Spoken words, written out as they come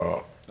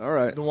All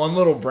right. The one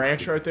little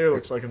branch right there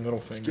looks like a middle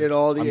finger. Let's get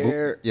all the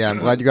air. Yeah, I'm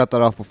glad you got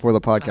that off before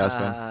the podcast,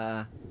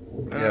 Ben.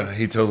 Yeah,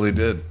 he totally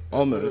did. It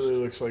Almost. really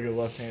looks like a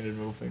left-handed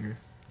middle finger.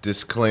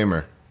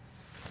 Disclaimer.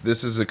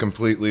 This is a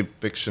completely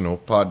fictional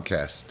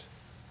podcast.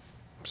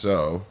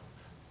 So,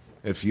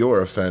 if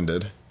you're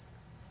offended,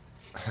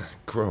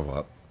 grow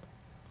up.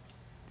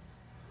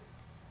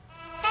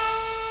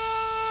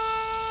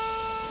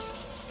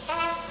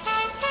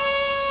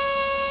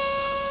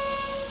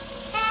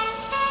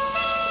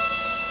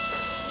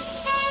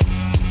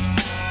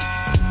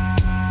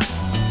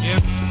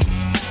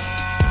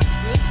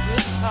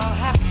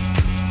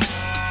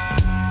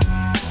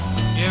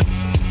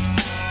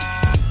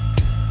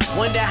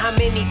 Wonder how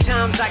many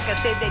times I can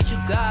say that you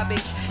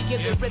garbage.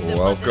 Give the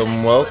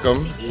rhythm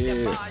Welcome.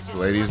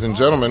 Ladies and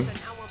gentlemen,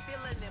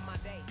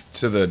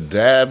 to the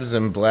Dabs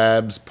and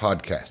Blabs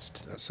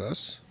podcast. That's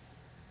us.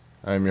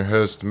 I'm your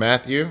host,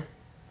 Matthew.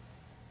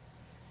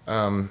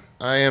 I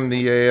am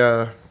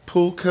the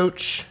pool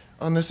coach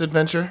on this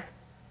adventure.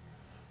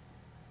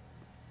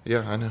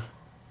 Yeah, I know.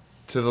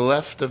 To the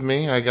left of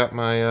me, I got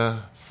my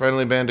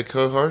friendly band of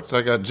cohorts.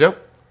 I got Joe.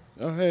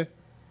 Oh, hey.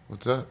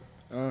 What's up?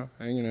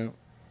 Hanging out.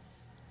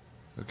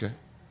 Okay.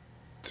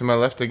 To my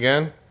left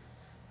again,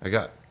 I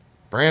got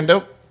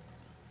Brando.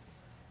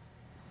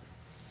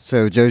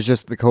 So Joe's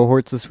just the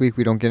cohorts this week.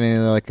 We don't get any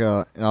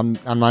I'm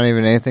not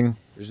even anything.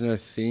 There's no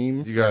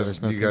theme. You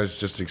guys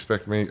just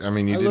expect me. I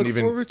mean, you I didn't look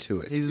even. forward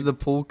to it. He's the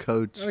pool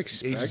coach. I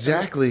expect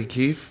Exactly,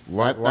 Keith.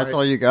 Why? That's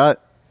all you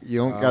got. You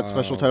don't got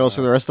special titles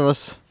for the rest of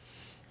us.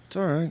 It's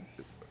all right.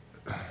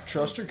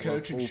 Trust your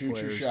coach and pool shoot your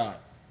players. shot.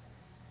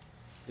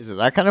 Is it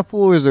that kind of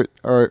pool,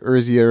 or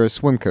is he a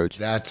swim coach?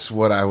 That's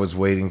what I was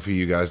waiting for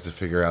you guys to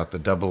figure out. The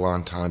double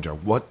entendre.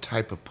 What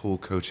type of pool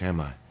coach am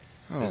I?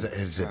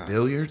 Is it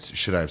billiards?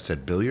 Should I have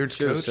said billiards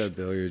Should have coach? said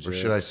billiards, Or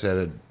yeah. should I said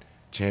a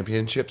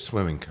championship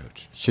swimming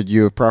coach? Should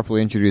you have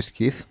properly introduced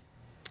Keith?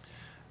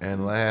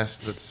 And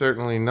last but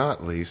certainly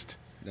not least,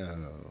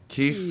 No.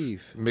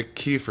 Keith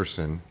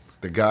McKeeferson,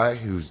 the guy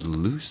who's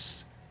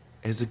loose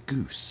as a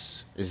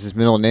goose. Is his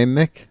middle name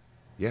Mick?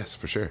 Yes,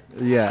 for sure.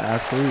 Yeah,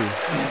 absolutely.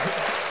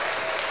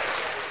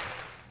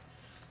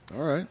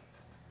 All right.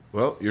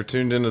 Well, you're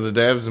tuned into the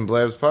Dabs and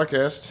Blabs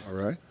podcast. All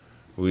right.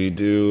 We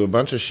do a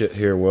bunch of shit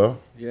here, Will.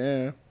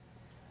 Yeah.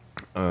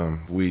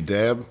 We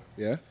dab,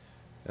 Yeah.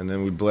 and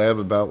then we blab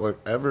about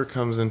whatever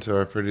comes into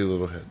our pretty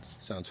little heads.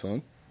 Sounds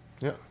fun.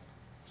 Yeah.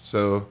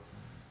 So,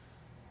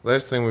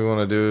 last thing we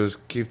want to do is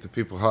keep the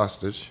people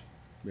hostage,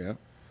 Yeah.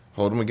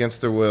 hold them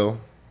against their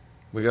will.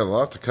 We got a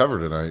lot to cover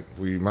tonight.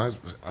 We might.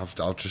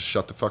 I'll just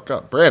shut the fuck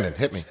up. Brandon,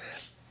 hit me.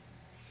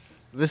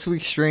 This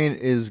week's strain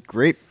is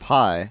Grape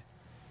Pie.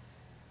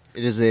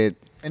 It is a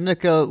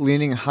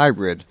indica-leaning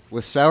hybrid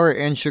with sour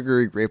and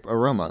sugary grape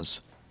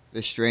aromas.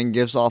 This strain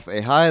gives off a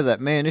high that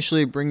may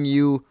initially bring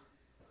you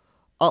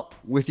up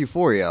with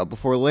euphoria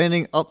before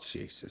landing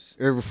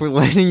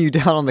you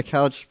down on the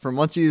couch for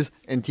munchies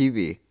and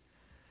TV.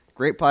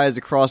 Grape Pie is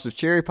a cross of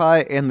cherry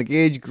pie and the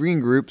Gage Green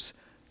Group's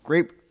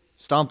Grape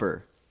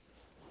Stomper.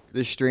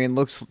 This strain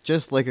looks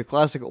just like a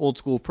classic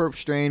old-school perp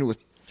strain with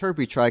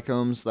terpy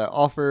trichomes that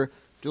offer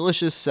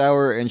delicious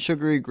sour and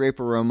sugary grape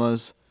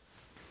aromas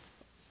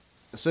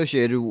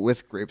associated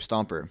with Grape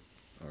Stomper.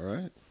 All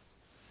right.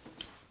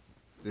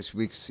 This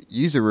week's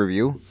user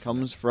review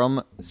comes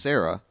from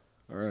Sarah.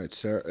 All right.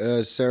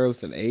 Sarah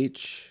with an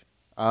H.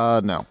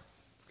 No.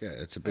 Okay,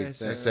 it's a big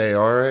thing.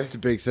 S-A-R-A? It's a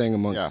big thing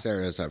amongst Yeah.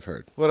 Sarahs, I've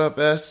heard. What up,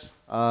 S?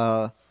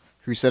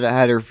 Who said it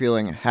had her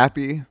feeling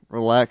happy,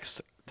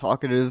 relaxed,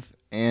 talkative,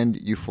 and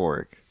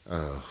euphoric.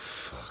 Oh,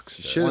 fuck.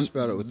 You should have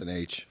spelled it with an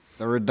H.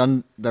 The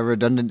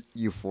redundant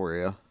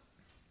euphoria.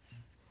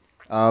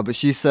 But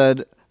she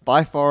said,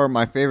 by far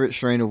my favorite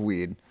strain of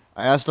weed.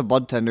 I asked a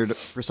bud tender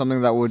for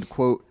something that would,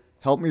 quote,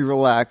 help me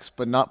relax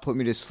but not put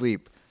me to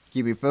sleep,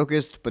 keep me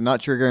focused but not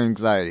trigger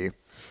anxiety.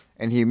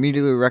 And he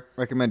immediately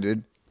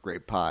recommended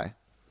Grape Pie.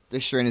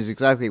 This strain is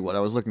exactly what I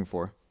was looking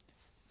for.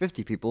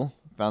 50 people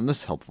found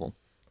this helpful.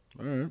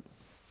 All right.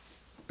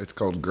 It's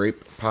called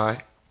Grape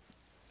Pie.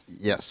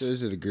 Yes. So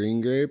is it a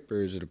green grape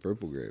or is it a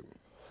purple grape?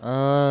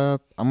 I'm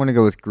gonna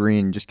go with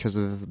green just because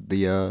of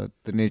the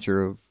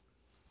nature of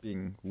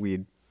being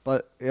weed.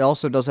 But it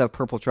also does have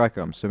purple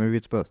trichomes, so maybe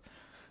it's both.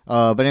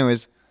 But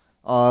anyways,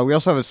 we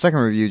also have a second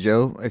review,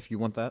 Joe, if you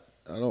want that.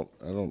 I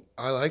don't.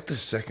 I like the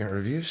second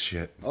review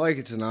shit. I like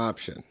it's an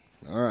option.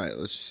 All right.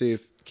 Let's see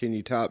if can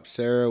you top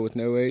Sarah with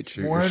no H.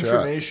 Shoot More your shot.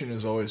 information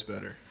is always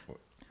better.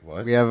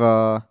 What? We have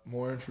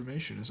More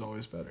information is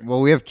always better.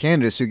 we have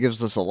Candace who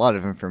gives us a lot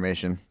of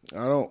information.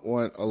 I don't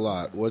want a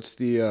lot. What's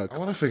the? I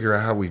want to figure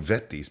out how we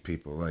vet these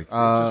people. Like,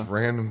 they're just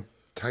random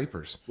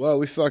typers. Well,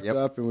 we fucked Yep.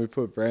 up and we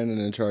put Brandon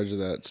in charge of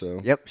that. So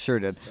Yep, sure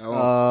did.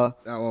 that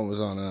one was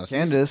on us.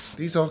 Candace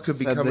These all could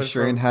be said coming the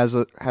strain from...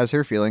 has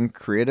her feeling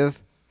creative,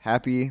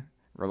 happy,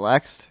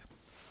 relaxed,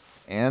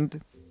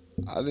 and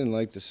I didn't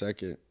like the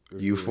second.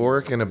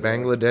 Euphoric in a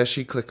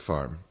Bangladeshi click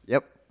farm.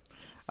 yep.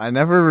 I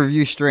never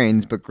review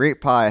strains, but Grape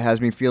Pie has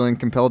me feeling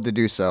compelled to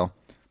do so.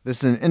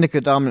 This is an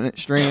indica-dominant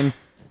strain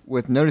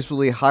with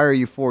noticeably higher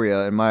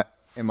euphoria, in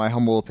my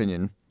humble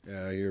opinion.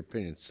 Yeah, your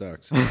opinion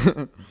sucks.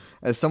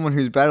 As someone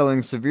who's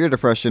battling severe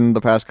depression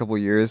the past couple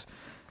years,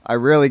 I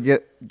rarely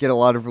get a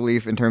lot of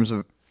relief in terms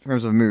of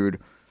mood,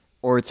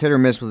 or it's hit or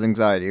miss with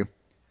anxiety.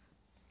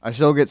 I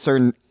still get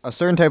a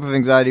certain type of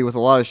anxiety with a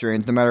lot of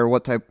strains, no matter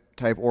what type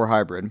or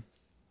hybrid.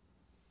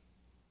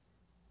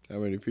 How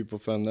many people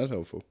found that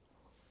helpful?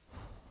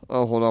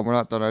 Oh, hold on, we're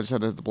not done. I just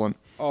had to hit the blunt.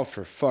 Oh,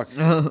 for fuck's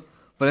sake.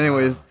 But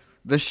anyways,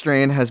 this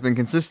strain has been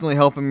consistently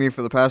helping me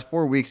for the past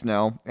 4 weeks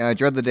now, and I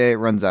dread the day it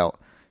runs out.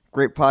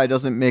 Grape Pie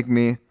doesn't make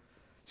me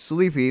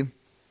sleepy,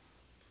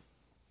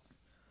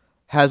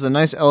 has a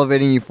nice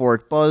elevating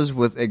euphoric buzz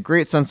with a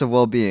great sense of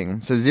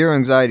well-being, so zero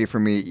anxiety for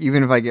me,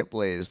 even if I get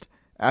blazed.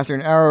 After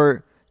an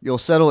hour, you'll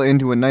settle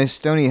into a nice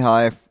stony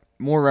high,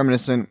 more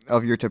reminiscent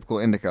of your typical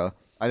indica.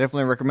 I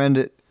definitely recommend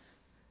it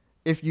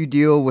if you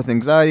deal with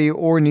anxiety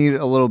or need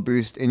a little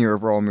boost in your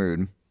overall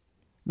mood.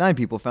 9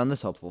 people found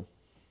this helpful.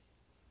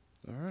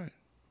 All right.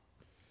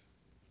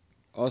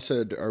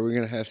 Also, are we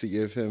going to have to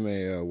give him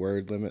a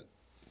word limit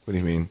What do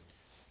you mean?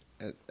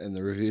 in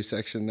the review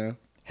section now?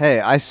 Hey,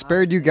 I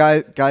spared you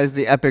guys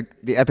the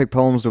epic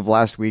poems of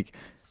last week.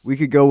 We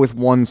could go with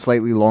one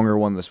slightly longer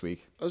one this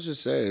week. I was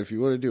just saying, if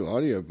you want to do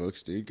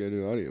audiobooks, dude, go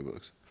do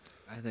audiobooks.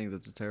 I think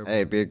that's a terrible.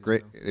 Hey, it'd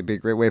be a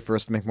great way for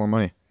us to make more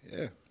money.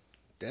 Yeah.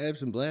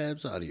 Dabs and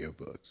Blabs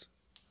audiobooks.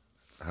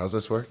 How's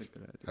this work?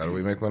 How do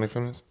we make money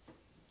from this?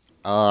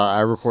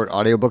 I record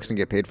audiobooks and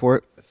get paid for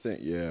it. I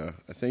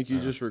think you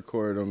just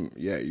record them.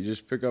 Yeah, you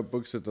just pick up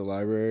books at the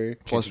library.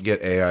 Can't you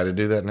get AI to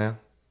do that now?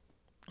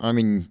 I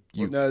mean,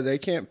 No, they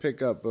can't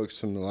pick up books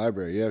from the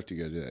library. You have to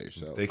go do that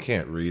yourself. They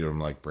can't read them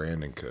like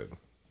Brandon could.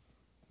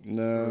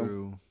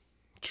 No.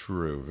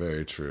 True,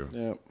 very true.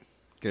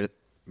 Yep.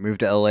 move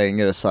to LA and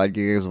get a side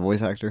gig as a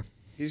voice actor.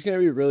 He's going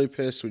to be really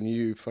pissed when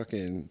you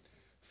fucking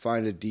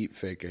find a deep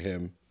fake of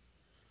him.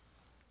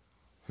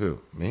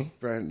 Who? Me?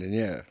 Brandon,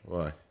 yeah.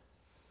 Why?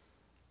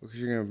 Because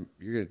you're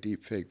gonna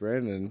deep fake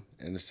Brandon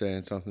into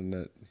saying something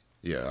that.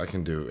 Yeah, I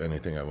can do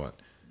anything I want.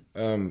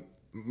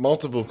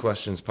 Multiple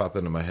questions pop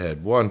into my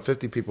head. 1,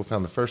 50 people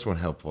found the first one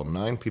helpful.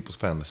 9 people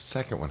found the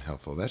second one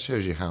helpful. That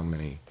shows you how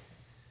many,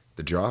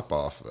 the drop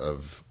off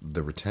of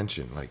the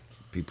retention. Like,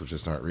 people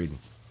just aren't reading.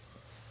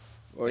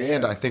 Well,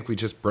 And yeah. I think we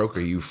just broke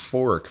a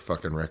euphoric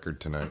fucking record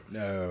tonight.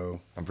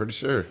 No. I'm pretty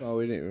sure. Oh,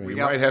 we didn't. We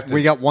might have to.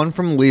 We got one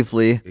from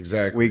Leafly.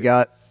 Exactly. We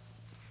got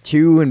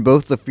two in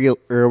both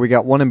we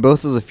got one in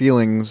both of the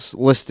feelings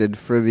listed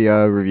for the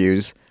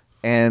reviews,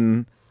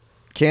 and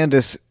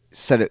Candace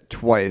said it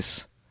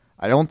twice.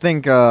 I don't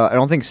think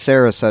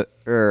Sarah said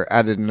or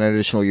added an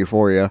additional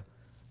euphoria,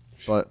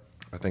 but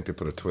I think they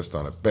put a twist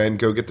on it. Ben,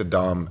 go get the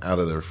Dom out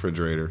of the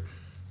refrigerator.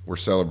 We're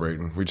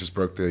celebrating. We just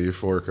broke the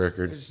euphoric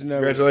record. Just know-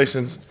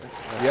 Congratulations.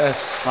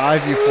 Yes.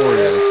 5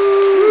 euphorias.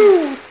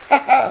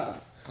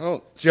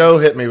 Joe,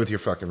 hit me with your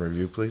fucking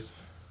review, please.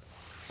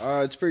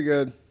 It's pretty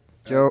good.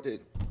 Joe-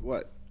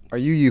 What? Are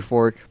you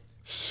euphoric?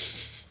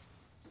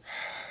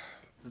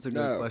 That's a good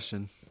No.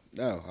 question.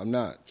 No, I'm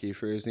not.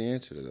 Kiefer is the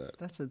answer to that.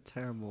 That's a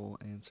terrible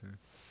answer.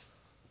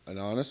 An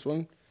honest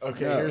one?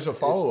 Okay, No. here's a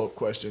follow-up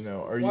question,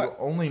 though. Are What? you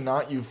only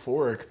not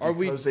euphoric Are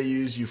we- because they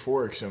use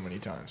euphoric so many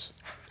times?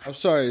 I'm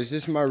sorry. Is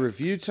this my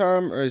review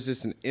time or is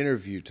this an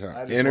interview I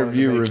time? just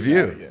Interview wanted to make you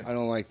review. mad again. I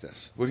don't like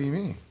this. What do you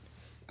mean?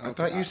 I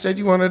thought you said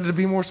you wanted it to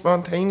be more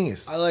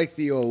spontaneous. I like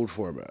the old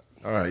format.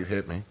 All right,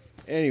 hit me.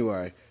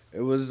 Anyway,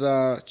 it was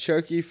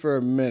choky for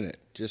a minute,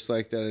 just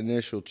like that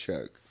initial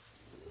choke.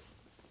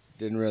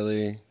 Didn't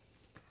really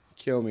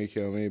kill me,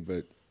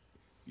 but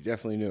you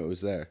definitely knew it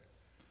was there.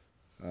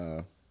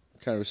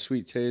 Kind of a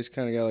sweet taste,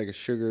 kind of got like a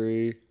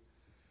sugary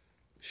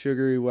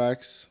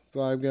wax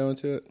vibe going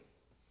to it.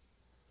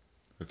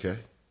 Okay,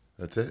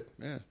 that's it.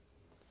 Yeah,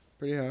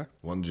 pretty high.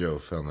 One Joe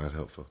found that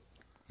helpful.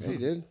 Yeah, he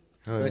did.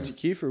 Oh, Bet yeah. you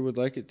Kiefer would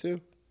like it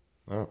too.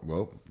 Oh,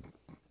 well,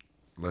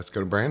 let's go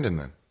to Brandon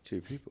then.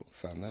 2 people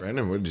found that.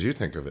 Brandon, what did you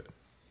think of it?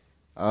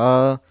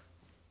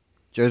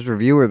 Joe's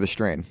review or the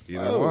strain?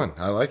 Either one.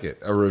 I like it.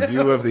 A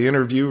review of the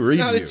interview It's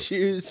review. not a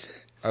choose.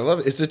 I love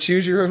it. It's a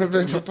choose your own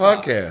adventure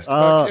podcast.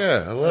 Fuck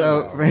yeah, I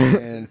love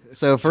it. And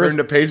So Turn first,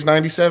 to page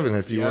 97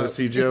 if you want to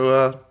see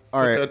Joe All put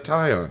right. that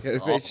tie on. go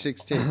to page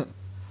 16.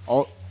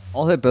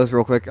 I'll hit both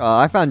real quick.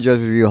 I found Joe's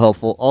review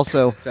helpful.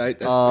 Also, Tight,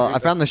 that's I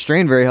found the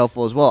strain very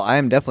helpful as well. I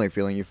am definitely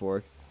feeling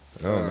euphoric.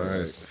 Oh,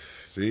 nice.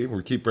 See,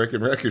 we keep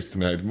breaking records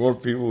tonight. The more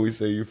people we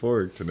say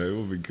euphoric tonight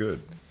will be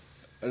good.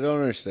 I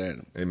don't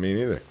understand. And me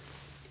neither.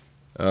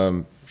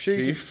 Sure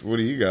you Keith, what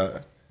do you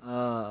got?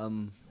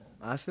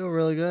 I feel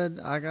really good.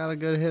 I got a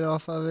good hit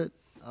off of it.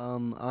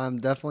 I'm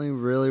definitely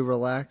really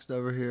relaxed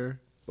over here.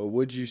 But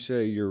would you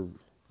say you're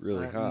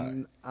really high?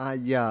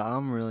 Yeah,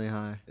 I'm really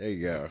high. There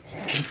you go.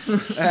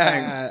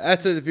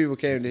 That's what the people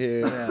came to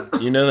hear. Yeah.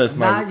 You know that's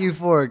Not my.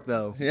 euphoric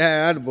though.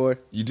 Yeah, attaboy.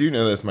 You do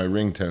know that's my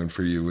ringtone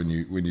for you when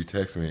you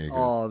text me. It goes,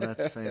 Oh,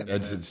 that's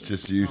fantastic. it's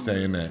just you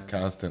saying that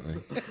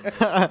constantly.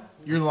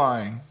 You're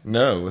lying.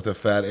 No, with a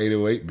fat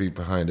 808 beat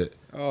behind it.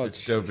 Oh,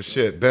 It's dope as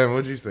shit. Ben,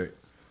 what'd you think?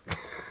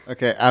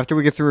 Okay, after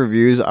we get through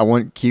reviews, I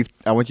want you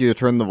to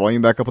turn the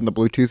volume back up on the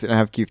Bluetooth and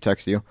have Keith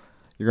text you.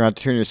 You're gonna have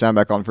to turn your sound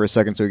back on for a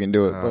second so we can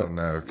do it. Oh but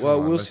no! Come Well,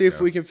 on, we'll let's see if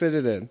go. we can fit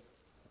it in.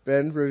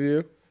 Ben,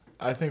 review.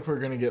 I think we're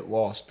gonna get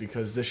lost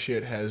because this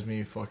shit has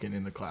me fucking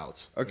in the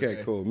clouds.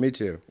 Okay, cool. Me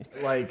too.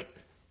 Like,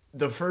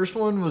 the first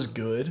one was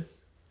good.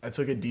 I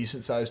took a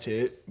decent sized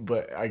hit,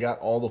 but I got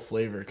all the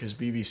flavor because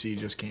BBC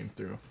just came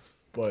through.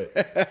 But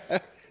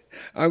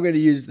I'm going to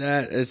use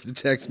that as the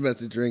text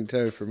message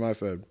ringtone for my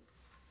phone.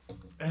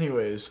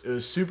 anyways, it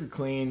was super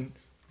clean,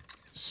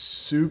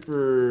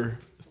 super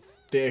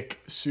thick,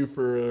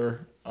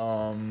 super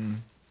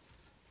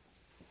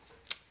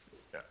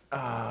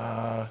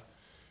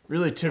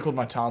really tickled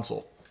my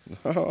tonsil.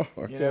 Oh,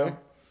 okay. You know?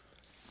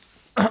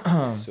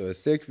 So a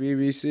thick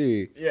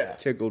BBC Yeah.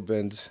 tickled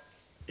Ben's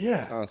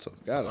Yeah. tonsil.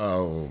 Got it.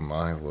 Oh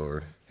my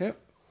lord! Yep.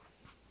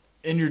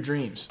 In your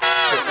dreams.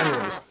 But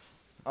anyways,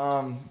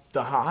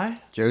 the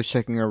high Joe's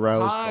checking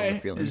aroused on the high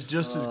is feelings.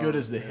 just as good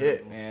as the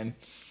hit, man.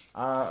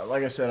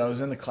 Like I said, I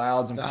was in the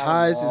clouds. I'm The kinda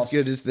high's lost. as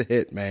good as the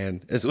hit,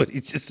 man, is what he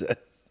just said.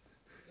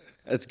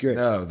 That's great.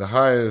 No, the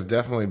high is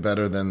definitely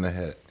better than the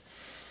hit.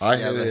 I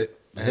hit it.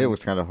 The hit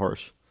was kind of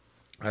harsh.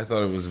 I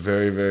thought it was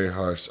very, very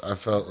harsh. I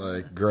felt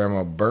like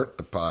Grandma burnt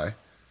the pie.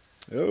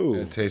 Oh,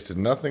 It tasted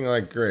nothing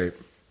like grape.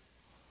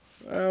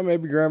 well,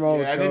 maybe Grandma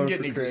was I didn't going get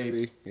for any crispy.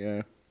 grape.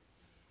 Yeah.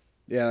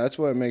 Yeah, that's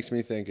what makes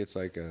me think it's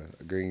like a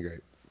green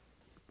grape.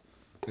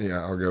 Yeah,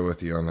 I'll go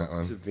with you on that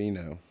It's a one.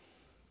 vino.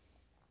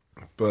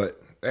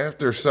 But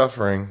after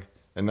suffering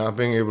and not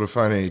being able to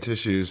find any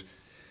tissues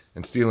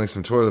and stealing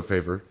some toilet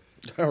paper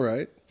All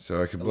right.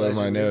 so I could blow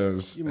my Allegedly.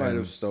 nose. You might and-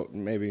 have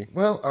stolen, maybe.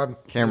 Well, I'm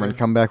Cameron,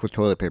 come back with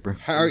toilet paper.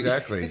 How are you-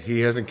 exactly.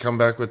 He hasn't come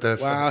back with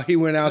that. Wow, he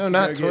went out No, to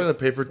not go get- toilet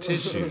paper,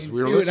 tissues.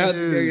 We were He went looking, out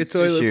to go get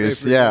toilet Tissues,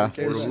 paper. yeah.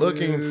 Okay, we're so-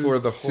 looking for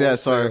the wholesale Yeah,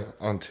 sorry.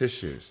 on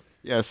tissues.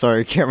 Yeah,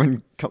 sorry,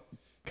 Cameron.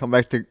 Come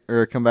back and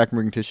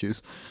bring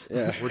tissues.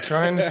 Yeah. We're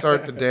trying to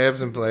start the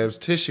Dabs and Blabs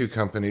tissue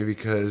company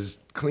because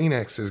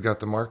Kleenex has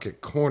got the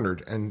market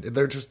cornered, and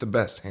they're just the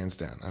best, hands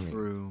down.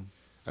 True.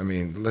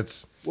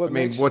 Let's. What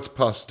makes- what's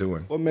Puffs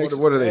doing? What makes?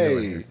 What are they hey,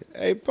 doing here?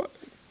 Hey,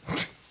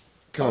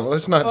 Come on,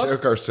 let's not Puffs-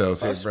 joke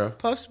ourselves here, Puffs, bro.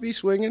 Puffs be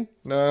swinging?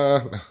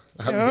 No,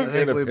 I'm I in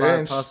think a we buy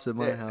pinch. puffs at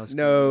my house.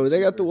 No, they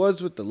got the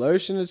ones with the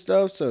lotion and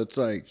stuff, so it's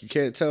like you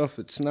can't tell if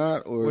it's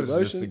snot or What is this?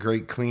 lotion. The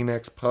great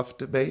Kleenex Puff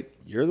debate?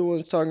 You're the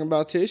ones talking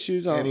about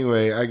tissues.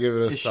 Anyway, I give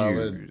it a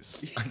solid.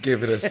 I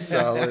give it a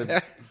solid.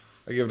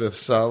 I give it a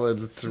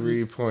solid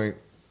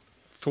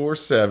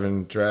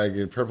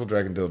 3.47 purple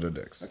dragon dildo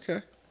dicks.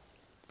 Okay.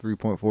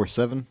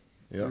 3.47.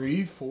 Yep.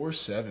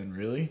 347,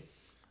 really?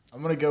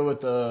 I'm gonna go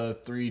with the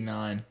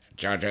 3.9.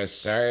 Judges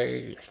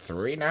say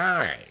 3.9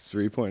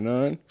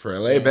 3.9. for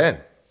LA Ben.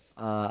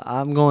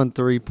 I'm going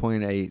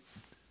 3.8.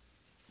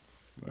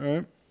 All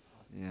right.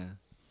 Yeah.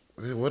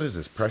 What is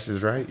this? Price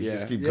is Right? You Yeah.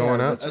 just keep Yeah,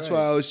 going up. That's why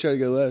I always try to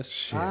go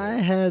less. I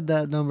had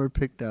that number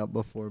picked out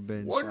before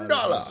Ben. $1. shouted it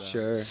out.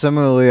 Sure.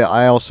 Similarly,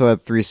 I also had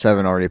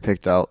 3.7 already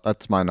picked out.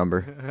 That's my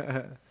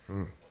number.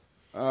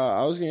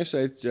 I was gonna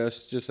say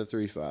just a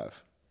 3.5.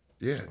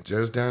 Yeah,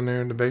 Joe's down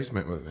there in the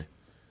basement with me.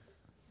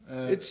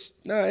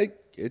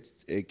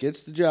 It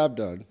gets the job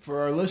done.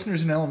 For our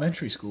listeners in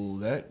elementary school,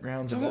 that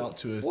rounds about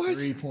to a what?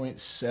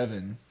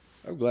 3.7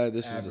 I'm glad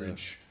this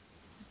average.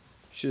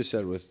 Should have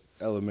said with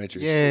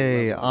elementary.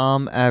 Yay, School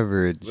level.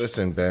 average.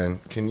 Listen, Ben,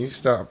 can you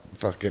stop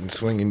fucking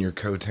swinging your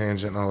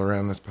cotangent all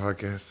around this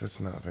podcast? That's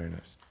not very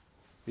nice.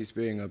 He's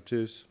being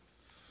obtuse.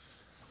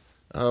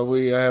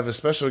 We have a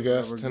special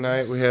guest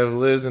tonight. We have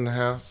Liz in the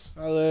house.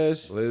 Hi,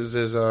 Liz. Liz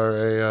is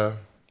our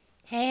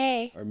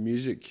Hey. Our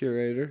music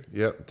curator.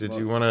 Yep. Did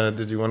you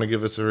wanna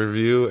give us a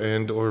review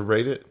and or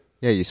rate it?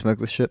 Yeah, you smoke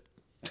this shit?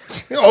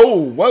 Oh,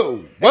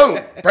 whoa,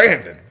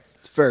 Brandon.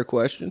 It's a fair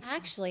question.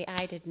 Actually,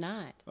 I did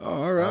not.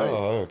 Oh, all right.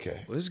 Oh,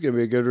 okay. Well, this is gonna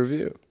be a good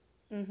review.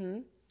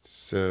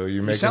 So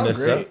you're making sound this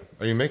great.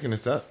 up? Are you making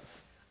this up?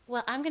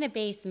 Well, I'm going to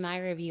base my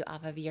review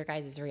off of your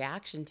guys'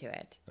 reaction to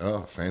it.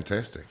 Oh,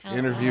 fantastic. How's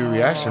Interview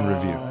reaction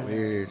review.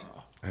 Weird.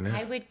 I know.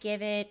 I would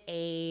give it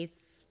a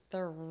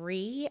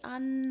 3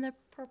 on the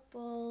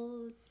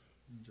purple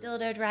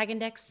dildo dragon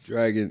dicks.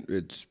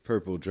 It's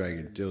purple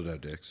dragon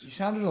dildo dicks. You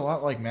sounded a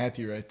lot like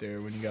Matthew right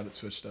there when you got it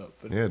switched up.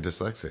 But Yeah,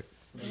 dyslexic.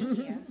 Thank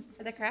you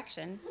for the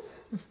correction.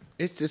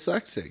 It's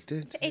dyslexic,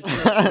 dude.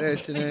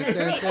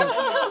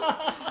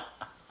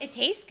 It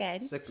tastes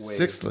good.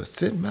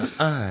 Sixless in my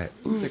eye.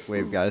 Ooh. Sick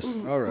wave, guys.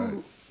 All right.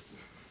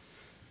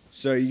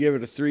 So you give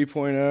it a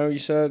 3.0, you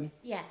said?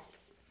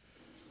 Yes.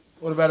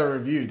 what about a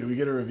review? Do we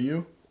get a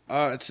review?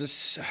 It's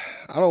just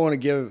I don't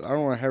want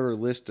to have her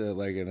list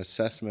like an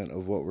assessment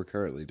of what we're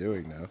currently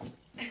doing now.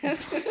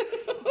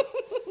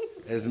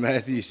 As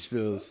Matthew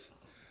spills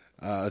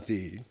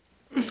the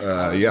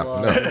Yeah,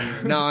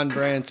 no.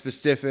 non-brand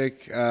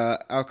specific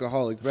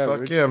alcoholic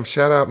beverage. Fuck yeah,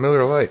 shout out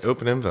Miller Lite.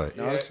 Open invite.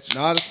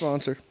 Not a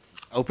sponsor.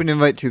 Open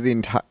invite to the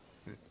entire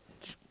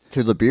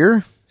to the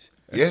beer.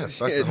 Yeah,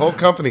 fuck, the whole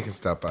company can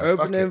stop by.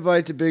 Open Fuck it.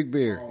 invite to Big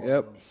Beer.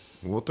 Yep.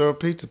 We'll throw a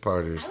pizza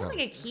party or I want something.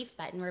 like a Keith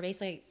button where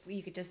basically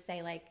you could just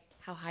say like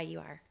how high you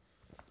are.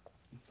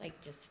 Like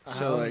just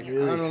So like I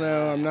don't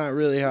know, I'm not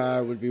really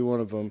high would be one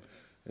of them,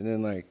 and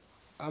then like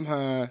I'm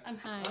high. I'm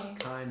high.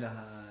 Kinda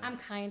high. I'm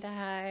kinda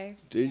high.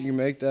 Dude, you can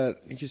make that.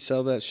 You can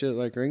sell that shit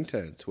like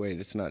ringtones. Wait,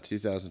 it's not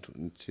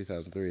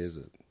 2003, is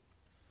it?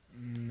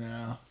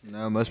 No.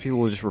 No, most people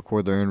will just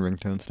record their own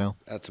ringtones now.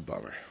 That's a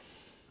bummer.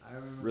 I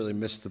remember Really my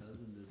missed the.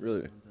 cousin did that Really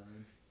one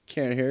time.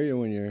 can't hear you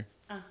when you're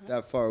Uh-huh.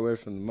 that far away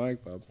from the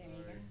mic, Bob. There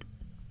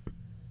you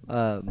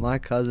go. My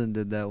cousin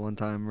did that one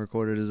time.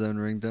 Recorded his own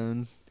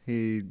ringtone.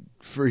 He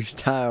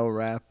freestyle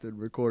rapped and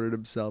recorded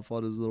himself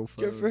on his little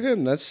phone. Good for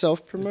him. That's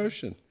self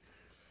promotion.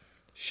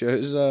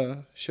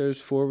 Shows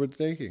forward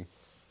thinking.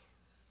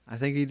 I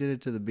think he did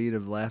it to the beat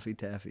of Laffy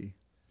Taffy.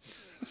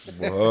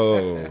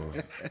 Whoa.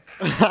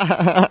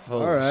 Holy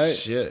All right.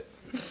 shit.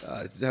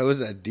 That was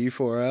that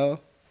D4L.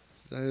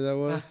 Is that who that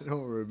was? I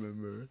don't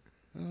remember.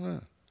 I don't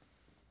know.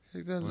 I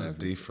think that What does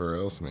happened. D for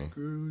else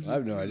mean? I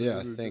have no idea.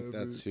 I think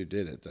that's who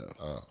did it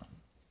though.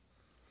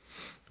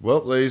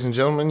 Well, ladies and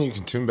gentlemen, you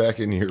can tune back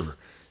in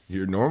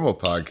your normal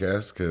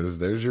podcast because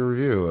there's your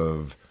review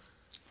of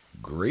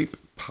Grape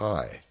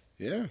Pie.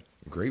 Yeah.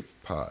 Grape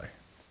Pie.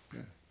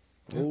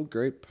 Old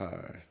grape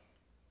pie.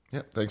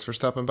 Yep. Thanks for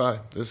stopping by.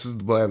 This is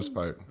the Blabs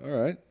part. All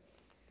right.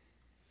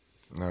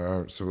 All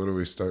right. So what are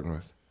we starting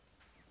with?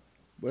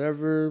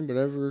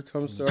 Whatever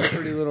comes to our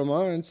pretty little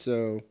minds.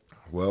 So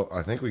Well,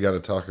 I think we got to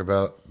talk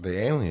about the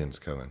aliens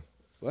coming.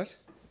 what?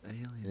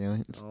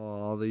 Aliens. Oh,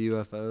 all the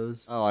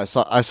UFOs. Oh,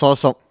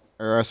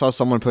 I saw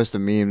someone post a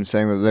meme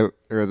saying that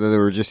they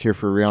were just here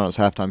for Rihanna's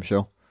halftime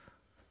show.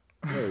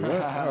 Wait, what?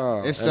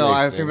 Oh, If so,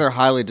 I think they're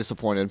highly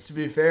disappointed. To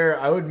be fair,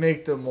 I would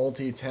make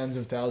the tens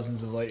of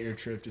thousands of light year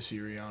trip to see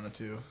Rihanna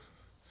too.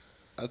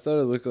 I thought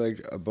it looked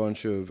like a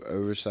bunch of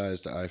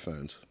oversized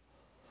iPhones.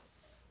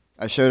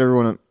 I showed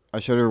everyone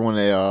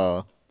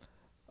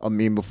a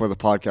meme before the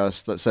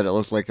podcast that said it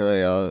looked like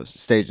a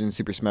stage in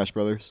Super Smash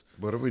Brothers.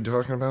 What are we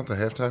talking about? The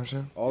halftime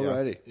show?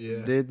 Already. Yeah.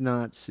 Did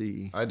not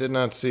see. I did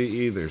not see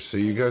either. So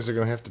you guys are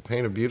going to have to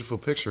paint a beautiful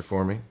picture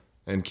for me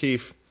and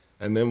Keith,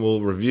 and then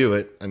we'll review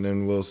it, and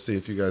then we'll see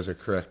if you guys are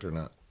correct or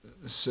not.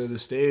 So the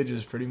stage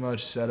is pretty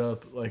much set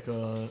up like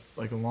a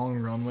long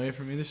runway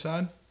from either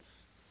side.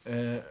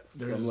 There's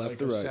From left like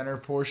to a right. center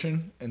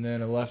portion, and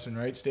then a left and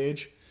right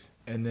stage,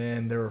 and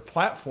then there were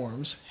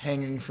platforms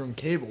hanging from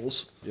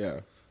cables. Yeah.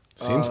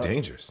 Seems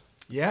dangerous.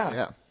 Yeah.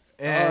 Yeah.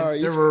 And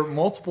you there were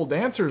multiple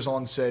dancers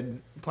on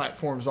said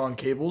platforms on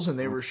cables, and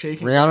they were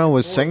shaking. back Rihanna and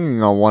was forth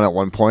singing on one at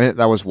one point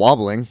that was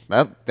wobbling.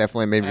 That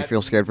definitely made me at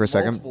feel scared for a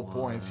second. Multiple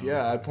points.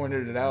 Yeah, I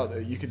pointed it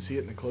out. You could see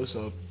it in the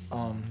close-up.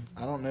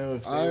 I don't know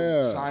if I,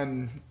 they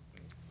signed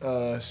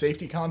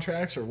safety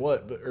contracts or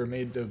what, or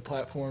made the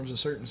platforms a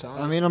certain size.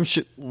 I mean, I'm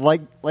sure,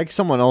 like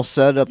someone else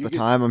said at the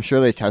time, I'm sure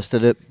they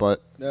tested it,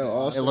 but No,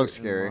 also it looks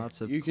scary. Lots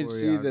of you can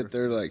see that choreography.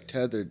 they're like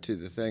tethered to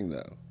the thing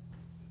though.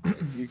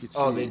 You could see.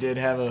 oh, they did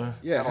have a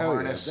Yeah, hell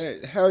harness.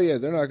 yeah. Hell yeah,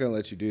 they're not gonna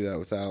let you do that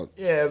without.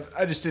 Yeah,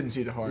 I just didn't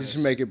see the You harness.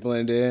 just make it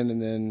blend in,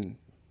 and then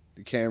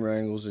the camera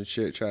angles and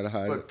shit try to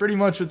hide But it. pretty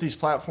much with these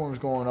platforms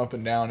going up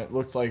and down, it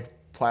looked like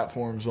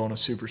platforms on a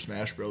Super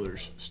Smash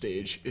Brothers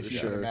stage. If you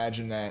sure. can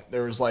imagine that,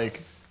 there was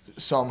like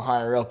some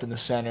higher up in the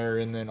center,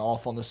 and then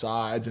off on the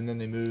sides, and then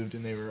they moved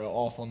and they were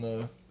off on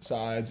the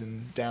sides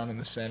and down in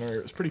the center.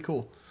 It was pretty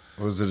cool.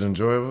 Was it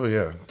enjoyable?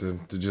 Yeah.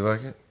 Did you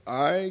like it?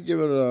 I give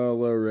it a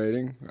low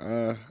rating.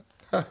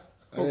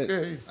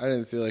 Okay. I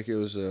didn't feel like it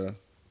was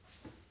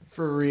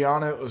For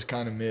Rihanna, it was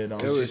kind of mid. Did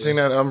you Honestly. sing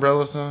that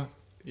Umbrella song?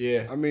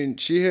 Yeah. I mean,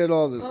 she hit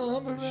all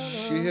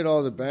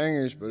the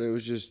bangers, but it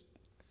was just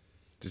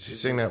Did she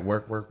sing that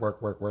work?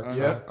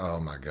 Yeah. Oh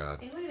my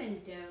God. It would have been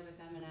dope if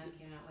Eminem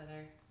came out with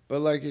her. But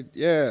like it,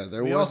 yeah,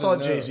 there We all wasn't thought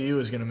no- Jay-Z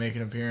was going to make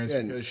an appearance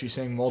Yeah. because she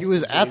sang He multiple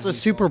was at the Jay-Z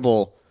Super songs.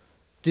 Bowl,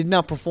 did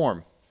not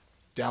perform.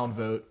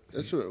 Downvote.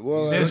 That's what.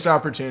 Well, Missed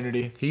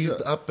opportunity. He's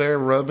up there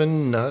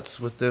rubbing nuts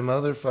with them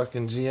other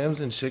fucking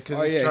GMs and shit because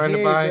Oh, he's yeah, trying he to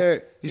ain't buy.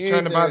 there- He's he trying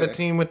ain't to buy the there.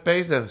 team with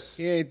Bezos.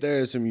 he ain't there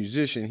as a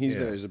musician. He's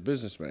Yeah. there as a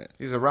businessman.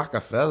 He's a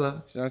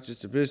Rockefeller. He's not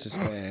just a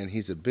businessman.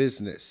 He's a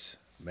business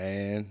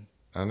man.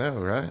 I know,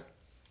 right?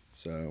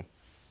 So,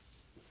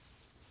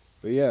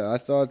 but yeah, I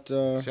thought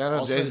Shout out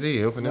Also- Jay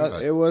Z. Open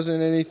invite. it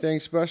wasn't anything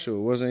special.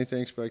 It wasn't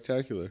anything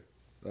spectacular.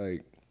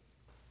 Like,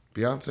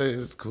 Beyonce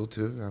is cool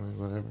too. I mean,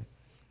 whatever.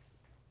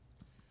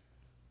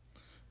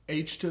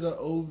 H to the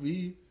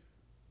OV.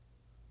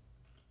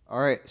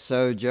 All right,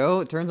 so Joe,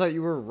 it turns out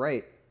you were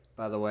right,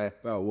 by the way.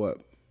 about what?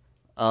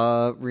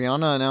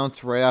 Rihanna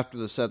announced right after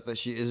the set that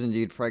she is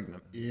indeed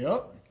pregnant.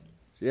 Yep.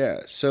 Yeah.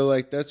 So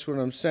like, that's what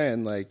I'm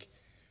saying. Like,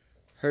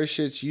 her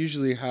shit's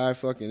usually high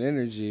fucking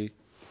energy,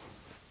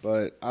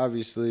 but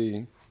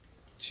obviously,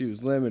 she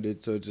was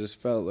limited, so it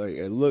just felt like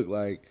it looked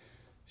like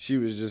she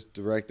was just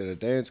directed a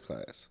dance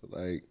class.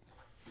 Like,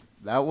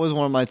 That was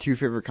one of my two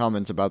favorite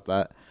comments about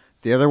that.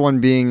 The other one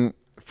being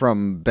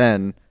from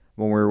Ben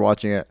when we were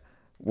watching it,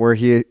 where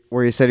he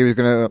said he was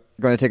gonna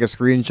take a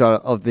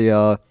screenshot of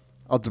the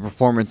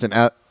performance and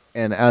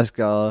ask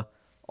on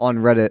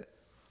Reddit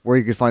where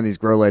you could find these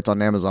grow lights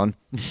on Amazon.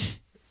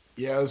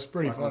 Yeah, it was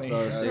pretty funny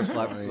that's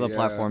funny, the yeah.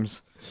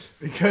 platforms.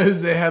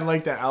 because they had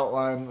like the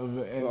outline of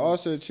it. But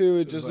also too,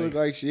 it just like- looked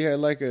like she had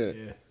like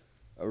a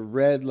a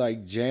red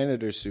like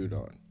janitor suit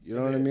on. You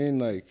know what I mean?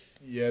 Like,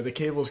 Yeah, the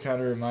cables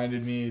kind of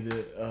reminded me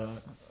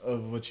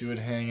of what you would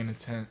hang in a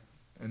tent.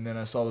 And then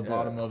I saw the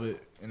bottom of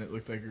it, and it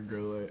looked like a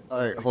grow light. All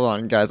right, hold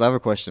on, guys. I have a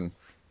question.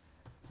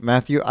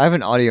 Matthew, I have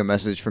an audio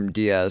message from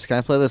Diaz. Can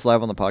I play this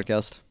live on the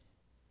podcast?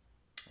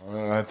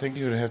 I think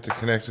you would have to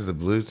connect to the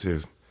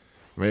Bluetooth.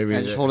 Maybe. Can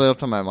I just hold it up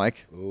to my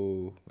mic?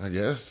 oh, I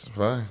guess.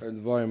 Fine. turn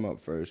the volume up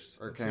first.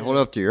 Or can I hold it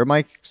up to your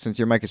mic, since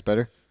your mic is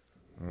better?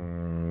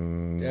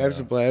 Dabs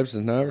and Blabs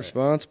is not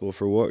responsible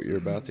for what you're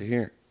about to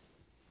hear.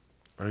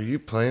 Are you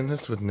playing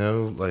this with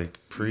no, like,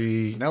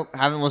 Nope,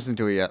 haven't listened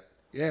to it yet.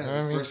 Yeah,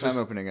 I mean, First time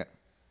opening it.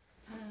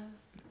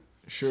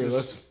 Sure,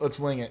 let's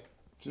wing it.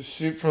 just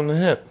shoot from the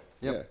hip.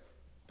 yeah.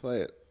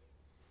 Play it.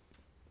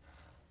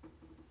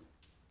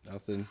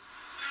 Nothing.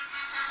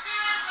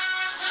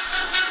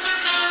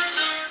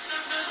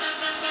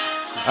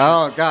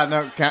 Oh, God,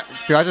 no.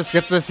 Do I just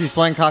skip this? He's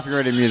playing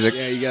copyrighted music.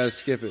 Yeah, you gotta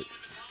skip it.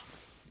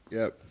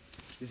 Yep.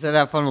 He said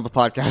have fun with the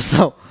podcast,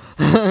 though.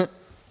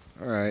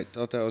 All right.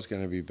 Thought that was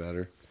gonna be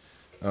better.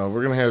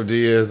 We're going to have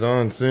Diaz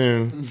on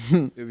soon.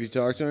 Have you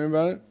talked to him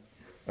about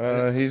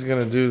it? He's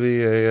going to do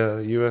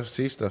the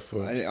UFC stuff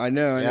for us. I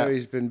know Yeah.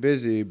 he's been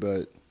busy,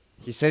 but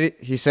He said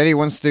he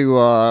wants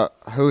to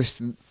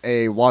host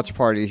a watch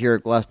party here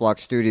at Glass Block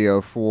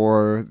Studio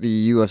for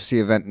the UFC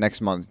event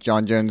next month.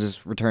 John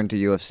Jones' return to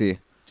UFC.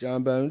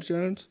 John Bones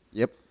Jones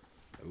Yep.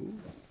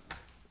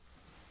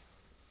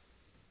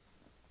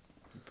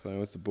 playing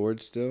with the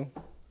board still.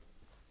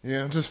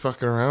 Yeah, I'm just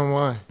fucking around.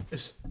 Why?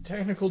 It's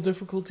technical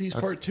difficulties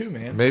part 2,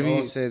 man. Maybe. I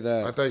won't say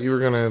that. I thought you were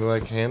going to,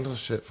 like, handle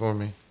shit for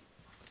me.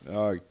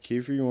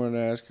 Kiefer, you want to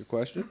ask a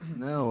question?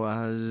 No,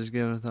 I was just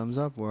giving a thumbs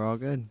up. We're all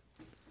good.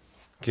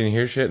 Can you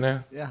hear shit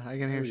now? Yeah, I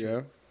can There hear we you.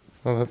 go.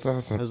 Oh, that's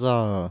awesome. Because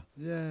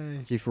Yay.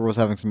 Kiefer was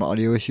having some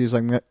audio issues,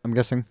 I'm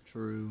guessing.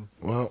 True.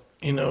 Well,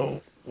 you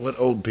know what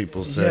old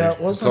people say. Yeah,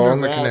 it was it's all under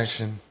in the wraps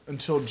connection.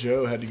 until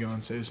Joe had to go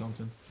and say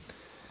something.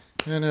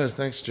 Yeah, no,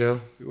 thanks, Joe.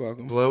 You're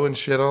welcome. Blowing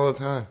shit all the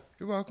time.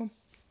 You're welcome.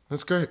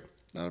 That's great.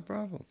 Not a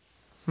problem.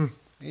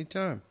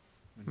 Anytime.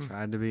 I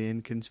tried to be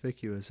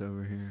inconspicuous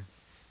over here.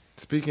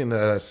 Speaking of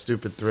that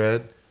stupid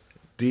thread,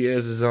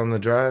 Diaz is on the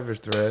driver's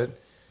thread.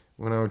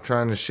 When I was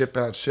trying to ship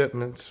out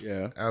shipments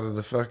out of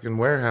the fucking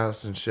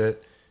warehouse and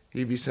shit,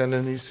 he'd be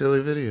sending these silly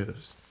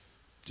videos.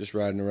 Just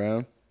riding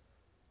around.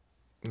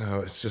 No,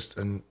 it's just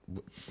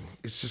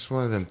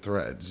one of them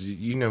threads.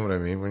 You know what I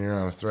mean when you're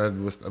on a thread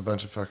with a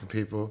bunch of fucking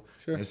people.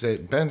 Sure. They say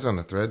Ben's on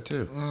the thread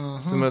too.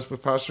 It's the most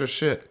preposterous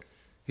shit.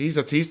 He's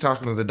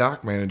talking to the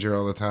dock manager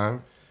all the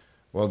time,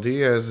 while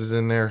Diaz is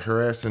in there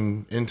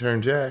harassing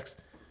intern Jax.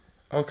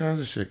 All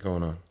kinds of shit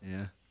going on.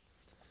 Yeah.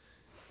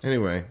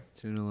 Anyway,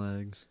 Tuna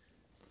legs.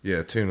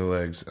 yeah, tuna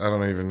legs. I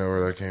don't even know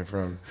where that came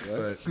from.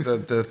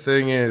 But the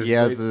thing is, He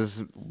has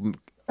this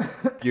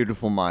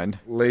beautiful mind.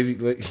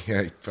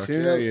 yeah, fuck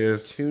yeah, he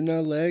is.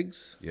 Tuna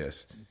legs.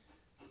 Yes.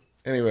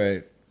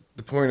 Anyway,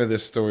 the point of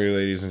this story,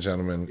 ladies and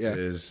gentlemen,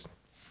 is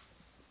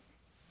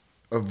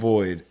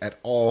avoid at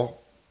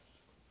all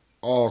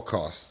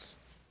costs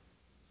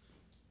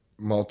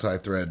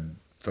multi-thread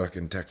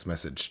fucking text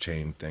message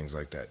chain things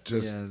like that.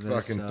 Just Yeah, they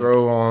fucking suck.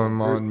 throw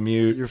them on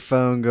mute, Your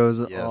phone goes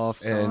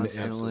off and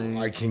constantly.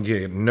 I can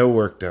get no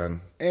work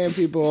done. And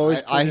people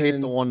always. I put hate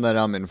in- the one that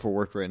I'm in for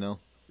work right now.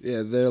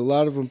 Yeah, there are a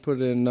lot of them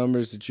put in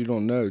numbers that you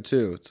don't know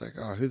too. It's like,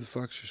 oh, who the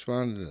fuck's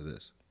responding to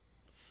this?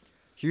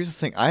 Here's the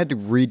thing. I had to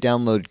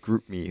re-download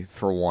GroupMe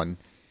for one.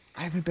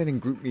 I haven't been in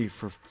GroupMe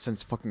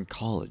since fucking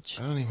college.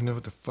 I don't even know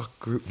what the fuck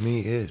Group Me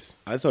is.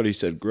 I thought he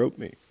said grope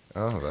me.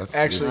 Oh, that's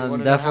Actually, I'm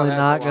wanna know how definitely that's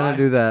not a going lie? to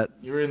do that.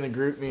 You were in the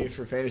group me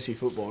for fantasy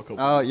football a couple.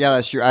 Oh, yeah,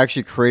 that's true. I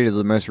actually created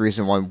the most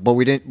recent one, but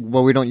we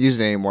don't use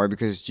it anymore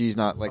because G's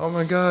not like. Oh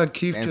my God,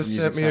 Keith banned just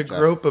from sent using me a Snapchat.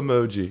 grope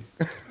emoji.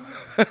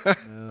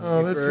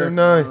 Oh, that's so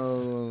nice.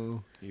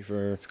 Oh,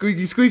 Kiefer.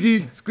 Squeaky,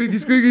 squeaky, squeaky,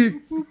 squeaky.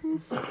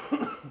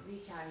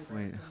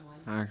 wait.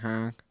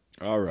 Okay.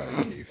 All right,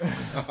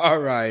 Kiefer. All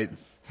right.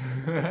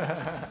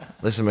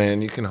 Listen,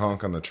 man, you can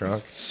honk on the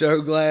trunk.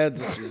 So glad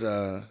this is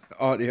a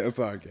audio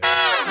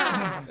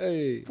podcast.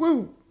 Hey.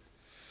 Woo!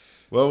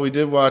 Well, we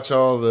did watch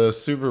all the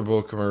Super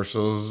Bowl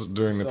commercials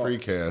during the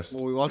precast.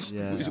 Well, we watched.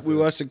 Yeah. We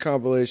watched a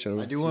compilation. Of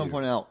I do want to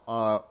point out,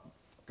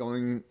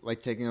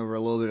 taking over a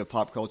little bit of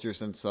pop culture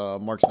since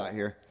Mark's not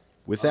here.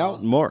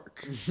 Without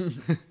Mark.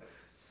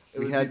 It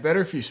would be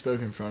better if you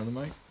spoke in front of the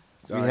mic.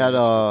 We had that's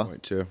a good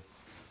point too.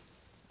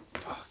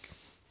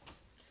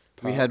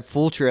 we had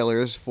full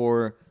trailers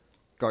for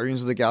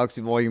Guardians of the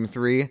Galaxy Volume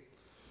 3,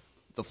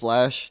 The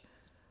Flash,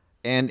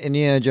 and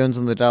Indiana Jones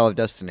and the Dial of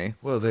Destiny.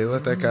 Well, they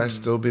let that guy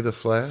still be the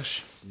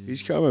Flash?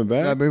 He's coming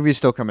back. That movie's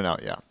still coming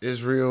out, yeah.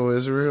 Israel,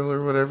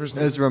 or whatever his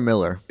name is? Ezra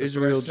Miller.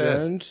 Israel That's what I said.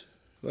 Jones.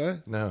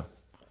 What? No.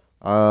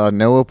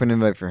 No open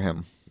invite for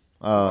him.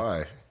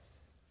 Why?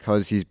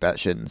 Because he's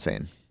batshit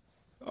insane.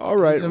 All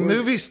right. He's a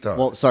movie star.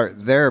 Well, sorry,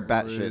 they're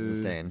batshit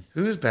insane.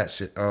 Who's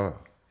batshit? Oh,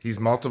 he's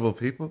multiple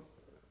people?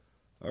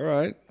 All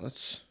right.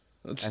 Let's.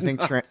 I think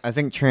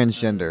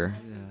transgender.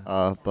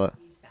 But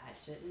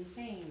He's batshit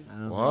insane.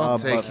 Well,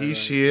 take he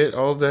shit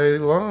all day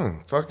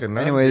long. Fucking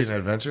that Anyways, an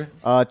adventure.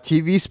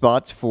 TV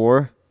spots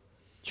for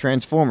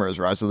Transformers: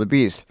 Rise of the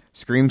Beast,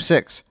 Scream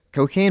 6,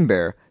 Cocaine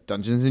Bear,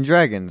 Dungeons and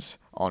Dragons,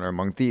 Honor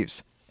Among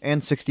Thieves,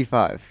 and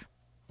 65.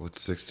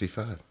 What's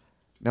 65?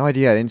 No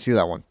idea. I didn't see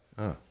that one.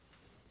 Oh,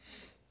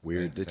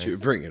 Weird that you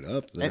bring it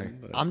up there.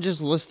 And I'm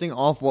just listing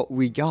off what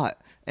we got.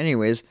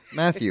 Anyways,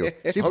 Matthew,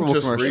 Super Bowl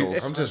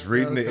commercials. I'm just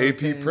reading the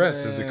AP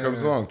press as it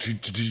comes along.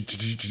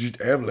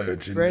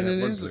 Avalanche in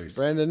that one place.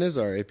 Brandon is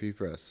our AP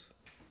press.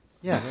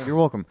 Yeah, you're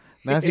welcome.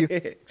 Matthew,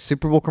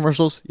 Super Bowl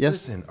commercials? Yes?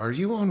 Listen, are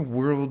you on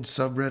World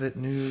Subreddit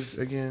News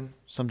again?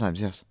 Sometimes,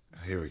 yes.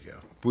 Here we go.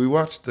 We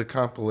watched the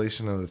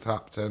compilation of the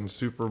top 10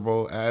 Super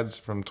Bowl ads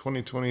from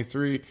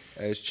 2023.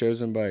 As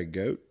chosen by a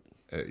goat.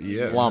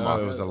 Yeah, Llama.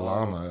 no, it was a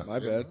llama. My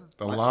bad.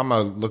 The llama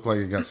looked like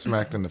it got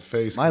smacked in the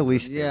face. My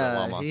least favorite Yeah,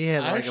 llama. he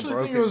had I like a actually think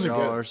broken it was a jaw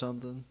good- or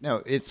something.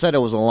 No, it said it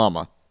was a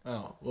llama.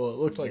 Oh, well, it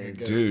looked like a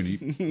goat.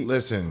 Dude,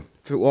 listen.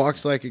 If it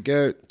walks like a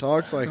goat,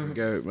 talks like a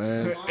goat,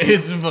 man.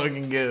 It's a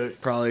fucking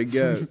goat. Probably a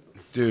goat.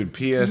 Dude,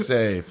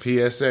 PSA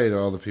to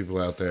all the people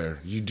out there.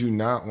 You do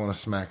not want to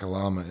smack a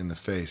llama in the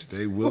face.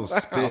 They will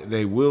spit.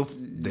 They will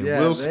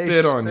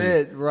spit on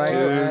you. Right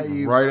Dude, at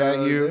you. right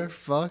bro. at you. They're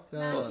fucked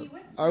up.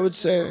 I would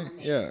say,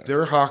 yeah.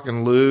 They're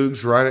hawking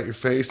lugs right at your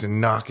face and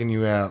knocking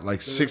you out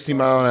like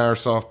 60-mile-an-hour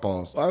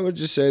softballs. I would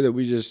just say that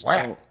we just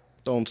Whack.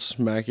 don't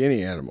smack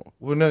any animal.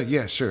 Well, no,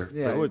 yeah, sure.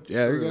 Yeah, would-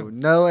 yeah, there you true. go.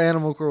 No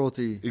animal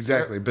cruelty.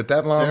 Exactly. But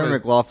that Sarah llama,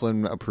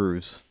 McLaughlin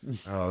approves.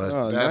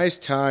 Oh, nice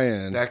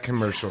tie-in. that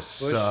commercial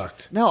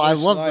sucked. No, I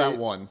love Light. that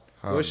one.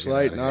 Bush get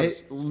Light, outta not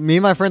It, me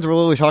and my friends were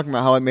literally talking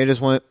about how it made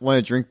us want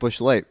to drink Bush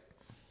Light.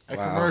 A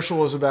commercial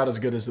was about as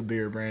good as the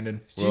beer, Brandon.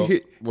 Well,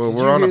 did we're you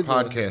on a hear the-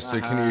 podcast, so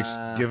can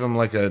you give them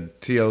like a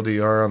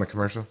TLDR on the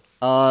commercial?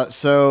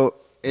 So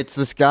it's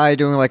this guy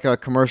doing like a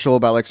commercial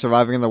about like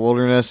surviving in the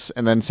wilderness,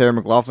 and then Sarah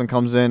McLaughlin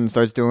comes in and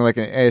starts doing like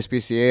an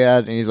ASPCA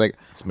ad, and he's like,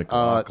 It's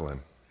McLaughlin.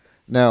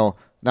 "No,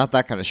 not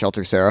that kind of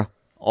shelter, Sarah.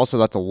 Also,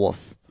 that's a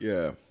wolf."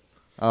 Yeah.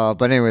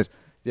 But anyways,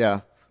 yeah.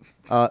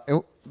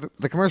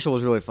 The commercial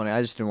was really funny.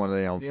 I just didn't want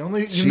to, You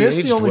missed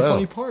the aged only well.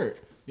 funny part.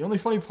 The only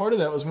funny part of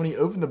that was when he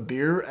opened the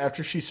beer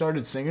after she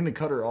started singing to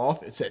cut her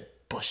off. It said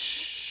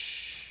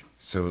Bush.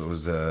 So it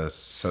was a They do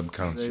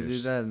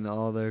subconscious. that in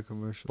all their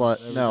commercials. But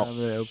Every no. time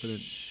they open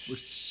it.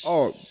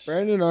 Oh,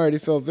 Brandon already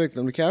fell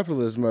victim to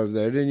capitalism over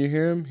there. Didn't you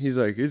hear him? He's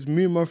like, it's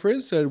me and my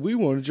friend said we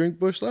want to drink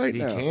Bush Light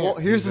He now. can't. Well,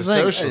 here's He's the a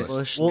thing.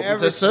 Socialist. Well,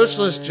 He's a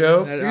socialist,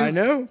 Joe. I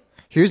know.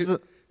 here's the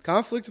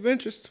Conflict of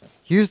interest.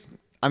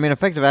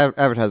 effective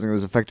advertising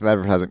was effective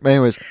advertising. But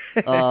anyways,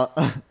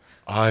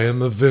 I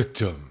am a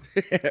victim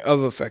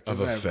of effective.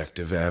 of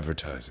effective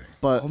advertising.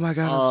 but Oh my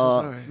God, I'm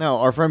so sorry. no,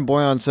 our friend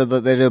Boyan said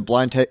that they did a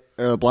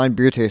blind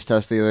beer taste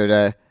test the other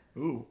day,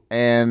 Ooh.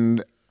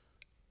 and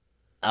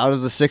out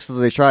of the 6 that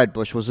they tried,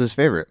 Bush was his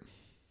favorite.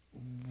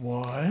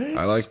 What?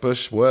 I like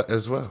Bush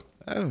as well.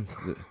 Oh,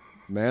 the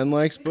man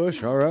likes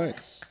Bush. All right.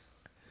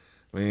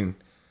 I mean,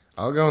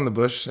 I'll go in the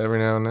bush every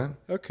now and then.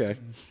 Okay.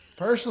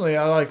 Personally,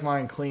 I like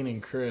mine clean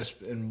and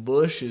crisp, and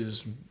Bush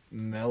is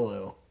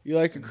mellow. You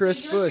like a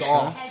crisp Bush,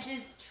 huh? Soft.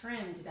 Edges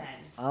trimmed then.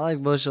 I like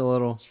Bush a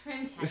little.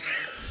 Trimmed edges.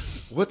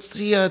 What's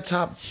the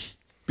top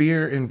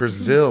beer in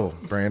Brazil,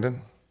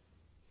 Brandon?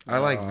 I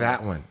like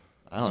that one.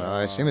 I don't know.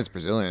 I assume it's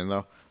Brazilian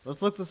though.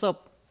 Let's look this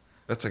up.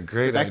 That's a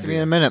great Back to me in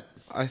a idea. minute.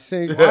 I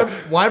think.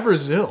 Why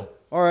Brazil?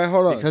 All right,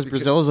 hold on. Because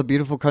Brazil is a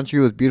beautiful country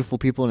with beautiful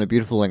people and a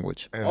beautiful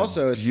language. And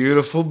Also, a it's-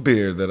 beautiful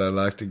beer that I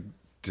like to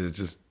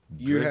just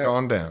You drink have-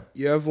 on down.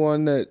 You have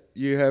one that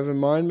you have in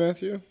mind,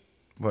 Matthew?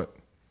 What?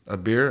 A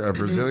beer? A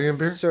Brazilian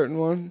beer? Certain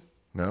one?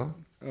 No,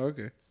 Oh,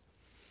 okay.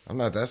 I'm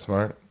not that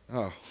smart.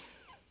 Oh.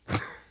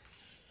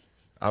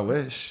 I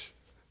wish.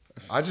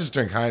 I just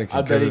drink Heineken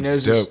I bet because he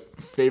knows it's his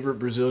dope. favorite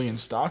Brazilian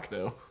stock,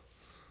 though.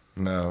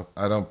 No,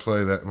 I don't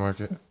play that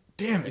market.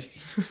 Damn it.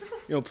 You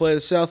don't play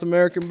the South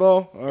American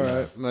ball? All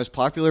right. The most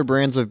popular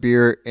brands of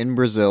beer in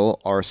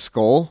Brazil are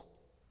Skol,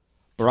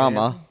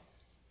 Brahma,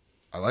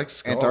 I like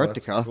Skol.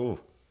 Antarctica. That's cool.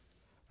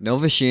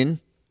 Novashine,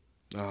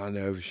 Oh,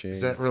 Novashine.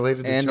 Is that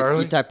related to and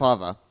Charlie?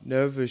 Itaipava.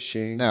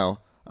 Novashine? No,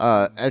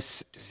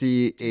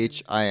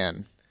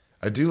 Schin.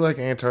 I do like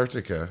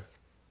Antarctica.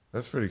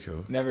 That's pretty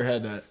cool. Never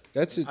had that.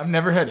 That's a I've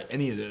never had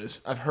any of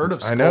those. I've heard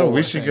of I know. Skol,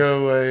 We should think.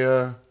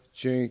 go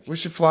drink. we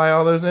should fly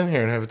all those in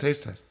here and have a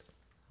taste test.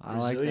 I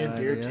like Brazilian that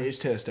beer idea.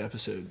 taste test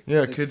episode.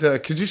 Yeah, could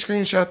you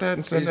screenshot that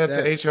and send Is that,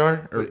 that- to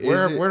HR? Or but is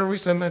where it- where do we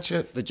send that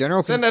shit? The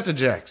general Send that to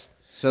Jax.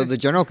 So the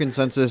general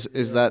consensus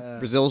is that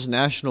Brazil's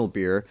national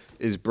beer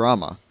is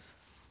Brahma.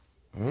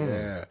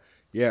 Yeah.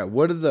 Yeah.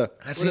 What are the,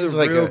 what are seems the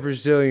like real a-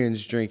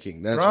 Brazilians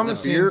drinking? That's Brahma what-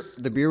 seems-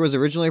 The beer was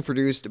originally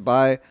produced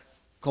by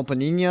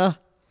Companhia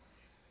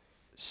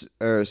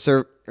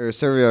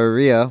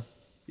Cervejaria.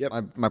 Yep.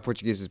 My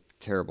Portuguese is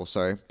terrible.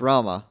 Sorry,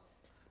 Brahma,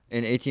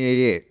 in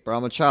 1888.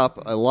 Brahma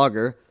Chop, a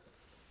lager,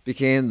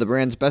 became the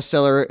brand's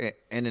bestseller,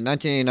 and in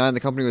 1989 the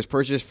company was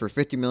purchased for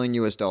 $50 million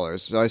US.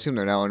 So I assume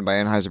they're now owned by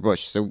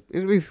Anheuser-Busch. So it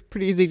would be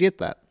pretty easy to get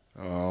that.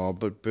 Oh,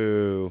 but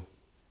boo.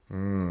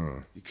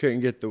 You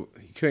couldn't get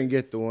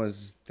the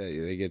ones that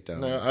they get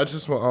down No, there. I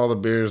just want all the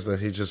beers that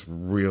he just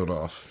reeled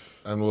off,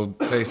 and we'll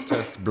taste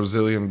test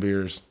Brazilian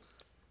beers.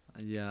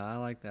 Yeah, I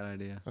like that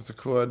idea. That's a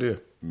cool idea.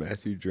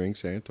 Matthew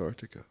drinks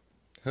Antarctica.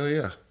 Hell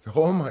yeah!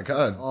 Oh my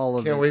god! All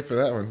of Can't it. wait for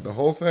that one. The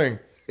whole thing.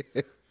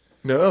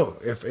 No,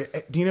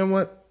 do you know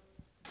what?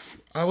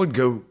 I would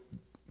go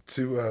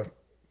to.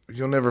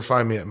 You'll never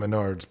find me at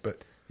Menards,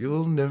 but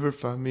you'll never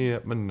find me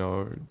at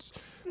Menards.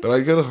 But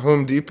I'd go to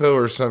Home Depot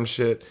or some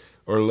shit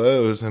or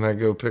Lowe's, and I'd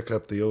go pick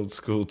up the old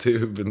school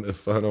tube and the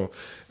funnel,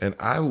 and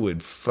I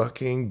would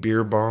fucking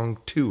beer bong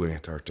 2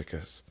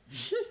 Antarcticas.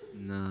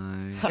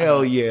 Nice.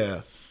 Hell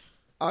yeah!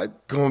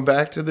 Going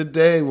back to the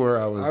day where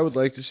I was. I would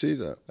like to see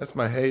that. That's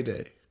my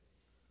heyday.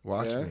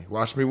 Yeah?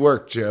 Watch me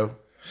work, Joe.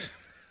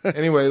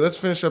 Anyway, let's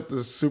finish up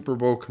the Super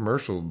Bowl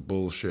commercial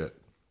bullshit.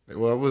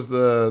 What was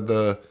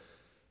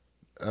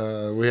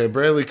we had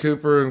Bradley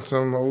Cooper and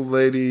some old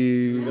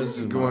lady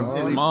going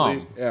bleep,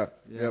 mom. bleep. Yeah.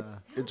 Yep.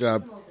 Good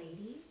job.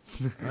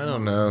 I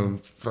don't know.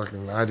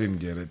 Fucking, I didn't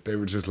get it. They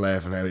were just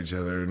laughing at each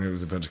other, and it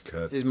was a bunch of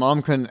cuts. His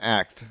mom couldn't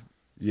act.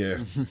 Yeah,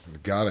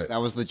 got it. That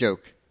was the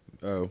joke.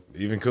 Oh,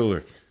 Even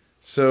cooler.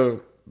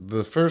 So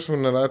the first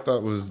one that I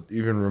thought was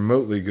even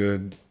remotely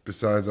good,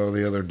 besides all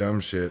the other dumb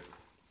shit,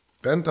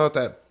 Ben thought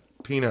that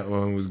peanut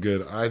one was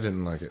good. I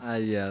didn't like it.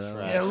 Yeah, that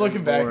was Yeah,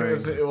 looking back, boring. it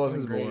wasn't It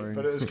was great, boring.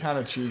 but it was kind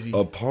of cheesy.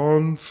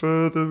 Upon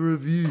further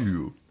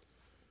review.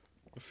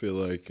 I feel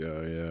like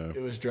yeah.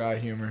 It was dry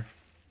humor.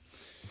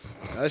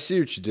 I see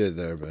what you did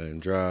there, man.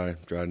 Dry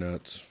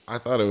nuts. I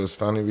thought it was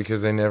funny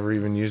because they never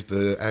even used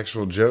the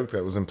actual joke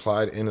that was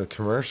implied in the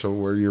commercial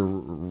where you're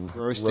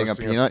Roasting a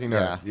peanut?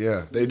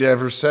 Yeah, they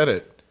never said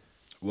it.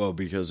 Well,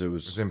 because it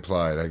It's was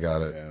implied. I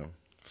got it. yeah.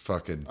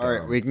 Fucking All right,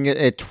 dumb. we can get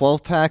a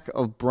 12-pack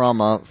of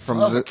Brahma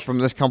from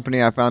this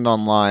company I found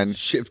online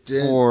Shipped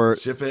in. for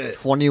Ship it.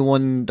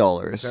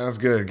 $21. Sounds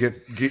good.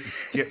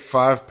 Get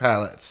 5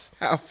 pallets.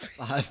 How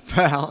 5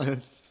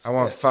 pounds. I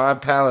want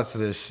 5 pallets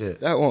of this shit.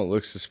 that won't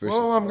look suspicious.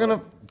 Well, I'm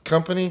gonna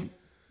company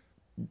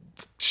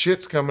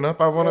shit's coming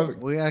up. I want to.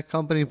 We got a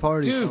company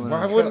party. Dude, coming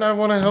why up. wouldn't I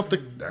want to help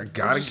the? I I'm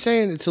gotta. just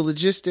saying it's a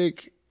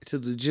logistic. It's a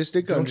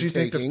logistic. Don't you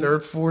think the undertaking.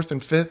 3rd, 4th,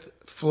 and 5th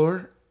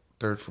floor?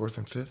 3rd, 4th,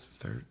 and 5th.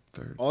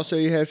 Third. Also,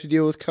 you have to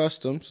deal with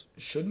customs.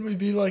 Shouldn't we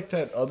be like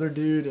that other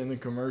dude in the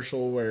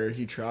commercial where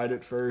he tried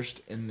it first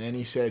and then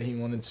he said he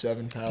wanted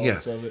 7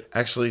 pallets of it?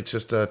 Actually,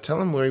 just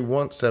tell him where he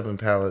wants 7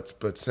 pallets,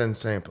 but send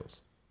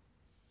samples.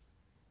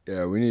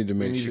 Yeah, we need to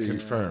make need to sure.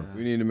 confirm.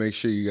 We need to make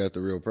sure you got the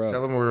real product.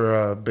 Tell him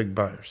we're big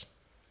buyers.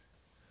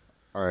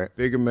 All right.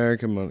 Big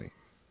American money.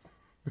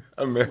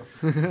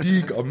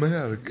 Big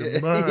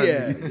American money.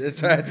 Yeah, that's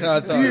how I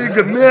thought. Big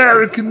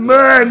American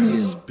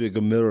money. Big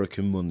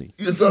American money.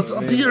 Yes, that's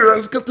up here.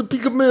 I've got the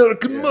big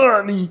American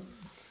money.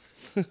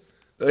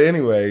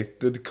 Anyway,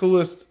 the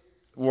coolest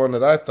one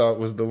that I thought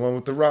was the one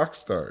with the rock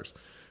stars,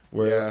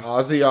 where Yeah.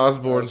 Ozzy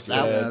Osbourne Yeah,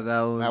 said, that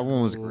That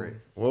one was cool. great.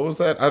 "What was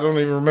that? I don't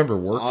even remember.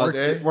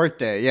 Workday.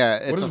 Workday, yeah.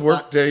 It's What does a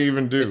Workday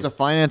even do? It's a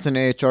finance and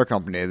HR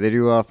company. They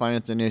do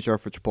finance and HR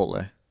for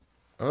Chipotle.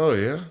 Oh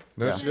yeah,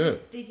 no Yeah.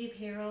 shit. They do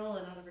payroll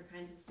and all different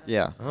kinds of stuff.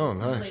 Yeah. Oh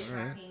nice.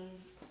 Tracking,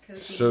 coaching.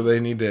 So they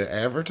need to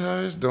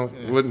advertise.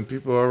 Wouldn't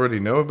people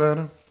already know about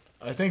them?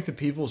 I think the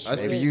people's.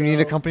 Maybe you need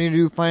a company to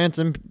do finance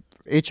and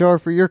HR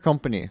for your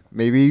company.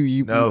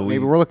 Maybe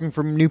we're looking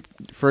for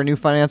a new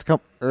finance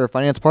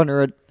finance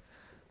partner at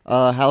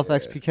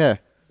Halifax PK.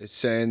 It's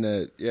saying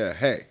that, yeah,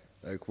 hey,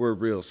 like we're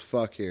real as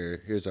fuck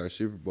here. Here's our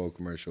Super Bowl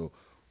commercial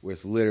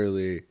with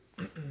literally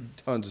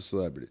tons of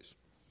celebrities.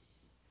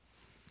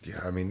 Yeah,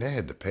 I mean they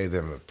had to pay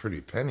them a pretty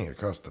penny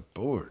across the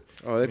board.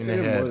 Oh, they I mean, paid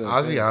they them had more than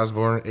Ozzy they-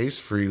 Osbourne,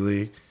 Ace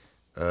Frehley.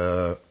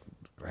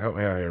 Help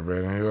me out here,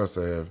 Brandon. Who else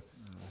they have?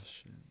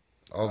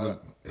 All the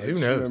I who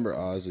just knows? remember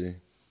Ozzy.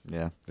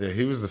 Yeah. Yeah,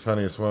 he was the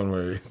funniest one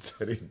where he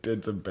said he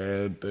did some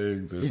bad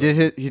things. Or He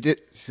something. did.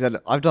 He said,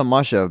 "I've done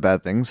my share of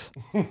bad things,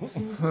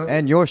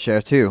 and your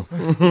share too."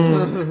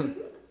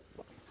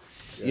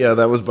 Yeah,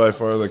 that was by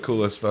far the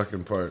coolest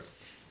fucking part.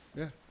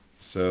 Yeah.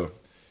 So,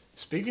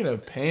 Speaking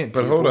of paying,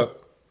 but people, hold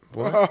up.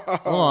 What?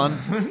 Hold on.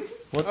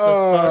 What the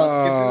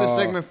fuck? Get through the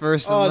segment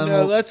first, and Oh then no,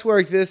 we'll... let's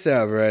work this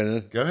out,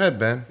 Brandon. Go ahead,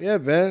 Ben. Yeah,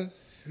 Ben.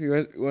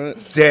 You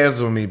want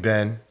Dazzle me,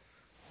 Ben.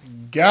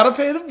 gotta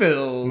pay the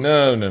bills.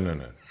 No.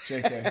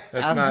 JK.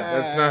 That's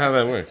not how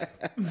that works.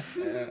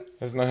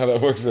 That's not how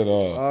that works at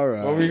all. All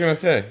right. What were you gonna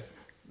say?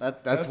 that's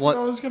That's what I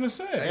what was gonna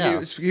say.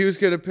 Yeah. he was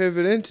going to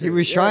pivot into? he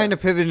was trying to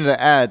pivot into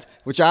ads,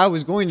 which I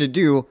was going to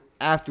do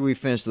after we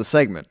finished the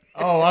segment.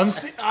 Oh,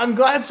 I'm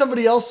glad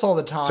somebody else saw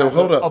the time. So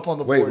hold up. on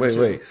the wait, board.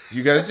 too. wait.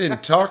 You guys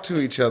didn't talk to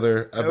each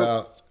other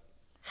about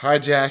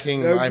hijacking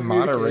No my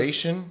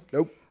communication.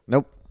 moderation.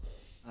 Nope.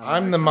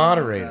 I'm the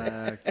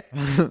moderator.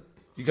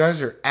 You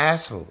guys are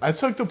assholes. I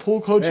took the pool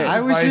coach's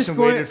I was advice just and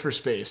going- waited for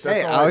space.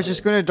 That's Hey, all I was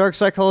just going to dark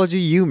psychology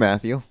you,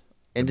 Matthew.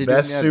 Into doing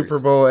Best the ad Super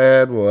reads. Bowl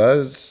ad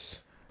was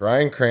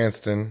Bryan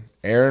Cranston,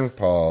 Aaron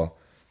Paul,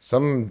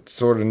 some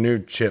sort of new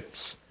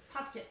chips.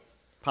 Pop chips.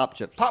 Pop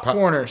chips.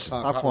 Popcorners.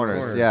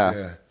 Popcorners,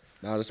 yeah.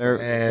 Not as They're-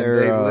 much. And They're,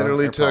 they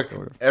literally they're took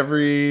popular.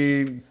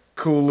 every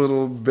cool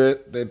little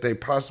bit that they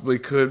possibly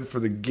could for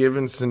the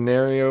given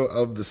scenario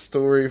of the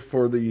story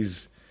for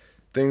these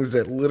things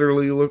that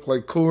literally look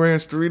like Cool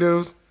Ranch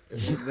Doritos.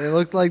 They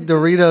looked like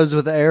Doritos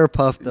with air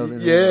puffed up in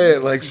them. Yeah,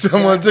 like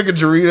someone took a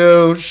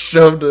Dorito,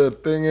 shoved a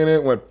thing in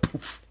it, went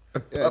poof,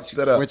 and puffed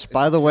it up. Which,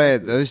 by the way,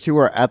 those two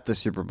were at the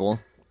Super Bowl.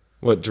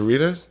 What,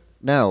 Doritos?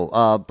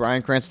 No,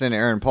 Bryan Cranston and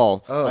Aaron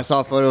Paul. I saw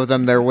a photo of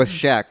them there with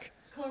Shaq.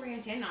 Cool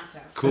Ranch and Nacho.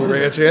 Cool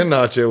Ranch and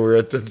Nacho were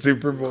at the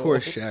Super Bowl. Of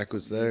course, Shaq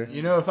was there.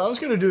 You know, if I was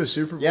going to do a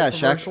Super Bowl Yeah,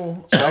 Shaq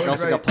commercial, I would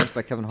also got write punched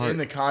by Kevin Hart. in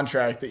the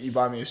contract that you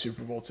buy me a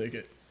Super Bowl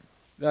ticket.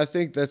 I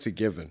think that's a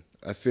given.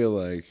 I feel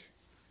like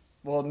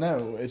Well,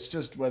 no, it's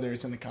just whether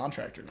it's in the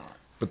contract or not.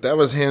 But that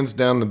was hands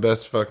down the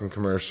best fucking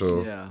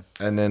commercial. Yeah.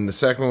 And then the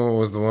second one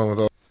was the one with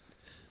all.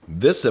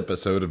 This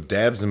episode of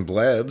Dabs and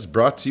Blabs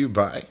brought to you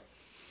by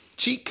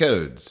cheat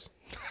codes.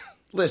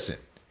 Listen,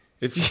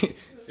 if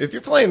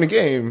you're playing the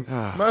game,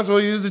 might as well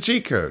use the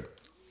cheat code.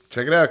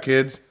 Check it out,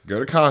 kids. Go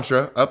to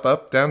Contra,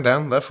 up,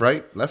 down, left,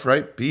 right,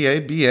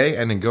 BA,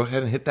 and then go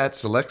ahead and hit that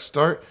select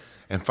start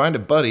and find a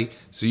buddy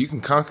so you can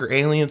conquer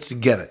aliens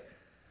together.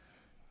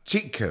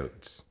 Cheat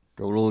codes.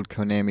 Good old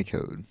Konami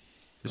code.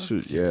 this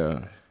was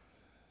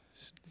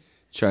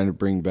trying to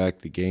bring back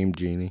the game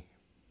genie.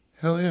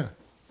 Hell yeah.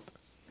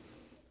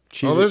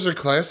 Cheat Oh, those are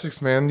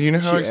classics, man. Do you know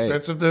how Cheat-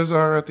 expensive those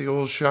are at the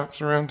old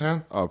shops around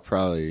town? Oh,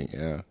 probably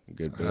a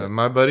good bit.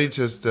 My buddy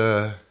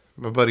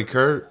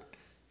Kurt,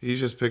 he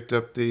just picked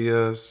up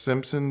the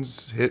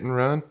Simpsons Hit and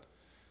Run.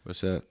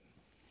 What's that?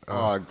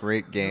 Oh,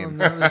 great game.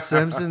 Remember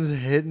Simpsons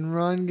hit and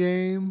run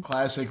game?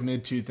 Classic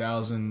mid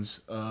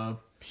 2000s PS2,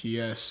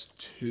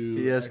 PS2.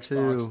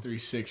 Xbox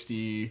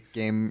 360.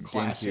 GameCube.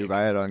 Classic.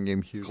 I had it on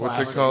GameCube. What's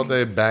it called?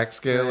 A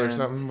backscale or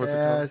something? What's it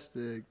called?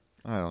 Fantastic.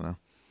 I don't know.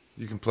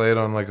 You can play it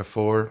on like a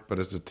 4, but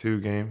it's a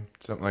 2 game,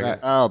 something like that.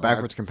 Oh,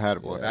 backwards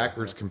compatible.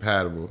 Backwards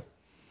compatible.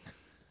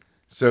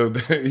 So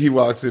he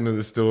walks into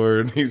the store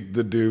and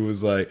the dude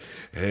was like,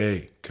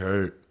 "Hey,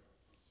 Kurt,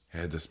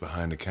 had this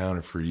behind the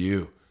counter for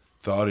you.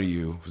 Thought of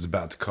you. Was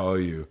about to call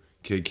you.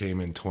 Kid came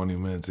in 20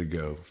 minutes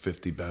ago.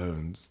 50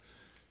 bones.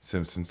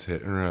 Simpsons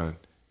Hit and Run.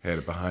 Had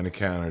it behind the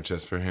counter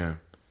just for him."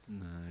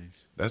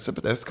 Nice.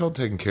 That's called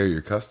taking care of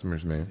your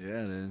customers, man.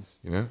 Yeah, it is.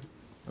 You know?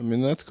 I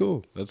mean, that's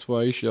cool. That's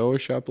why you should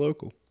always shop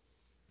local.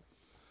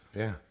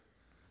 Yeah.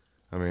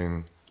 I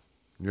mean,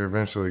 you're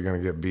eventually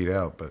going to get beat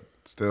out, but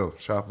still,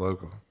 shop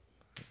local.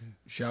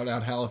 Shout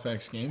out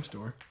Halifax Game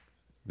Store.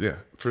 Yeah,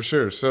 for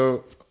sure.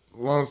 So,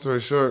 long story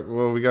short,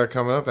 what we got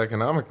coming up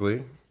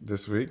economically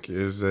this week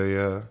is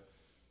a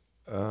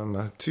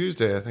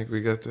Tuesday. I think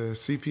we got the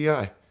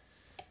CPI.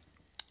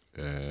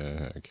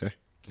 Okay.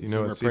 Do you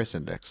know what Consumer Price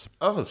Index.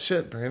 Oh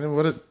shit,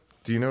 Brandon!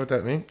 Do you know what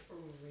that means?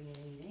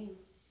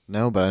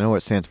 No, but I know what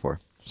it stands for.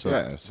 So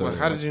Yeah. So Well,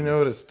 how did you know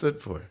what it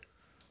stood for?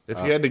 If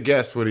you had to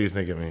guess, what do you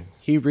think it means?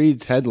 he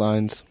reads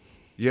headlines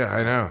Yeah,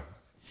 I know.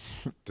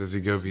 Does he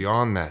go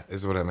beyond that?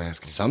 Is what I'm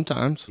asking.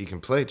 sometimes He can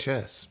play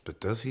chess, but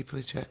does he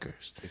play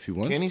checkers? if he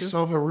wants Can he to.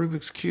 solve a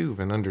Rubik's Cube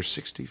in under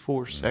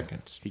 64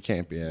 seconds? He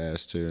can't be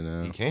asked to.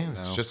 No, He can.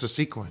 It's just a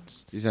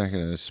sequence. he's not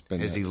gonna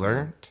spend. Has that he time.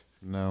 learned?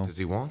 no, Does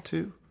he want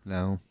to?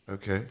 no.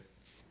 Okay.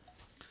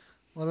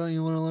 Why don't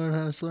you want to learn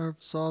how to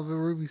solve a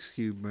Rubik's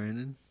Cube,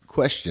 Brandon?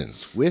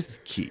 Questions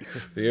with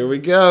Keith. Here we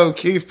go.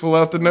 Keith, pull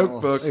out the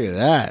notebook. Look at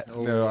that.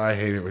 No, I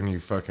hate it when you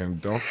fucking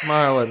don't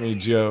smile at me,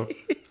 Joe.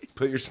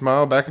 Put your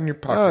smile back in your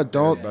pocket. No, there,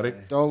 don't, buddy.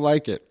 don't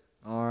like it.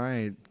 All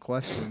right.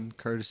 Question,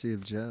 courtesy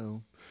of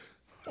Joe.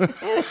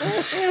 It's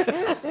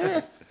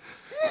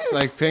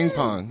like ping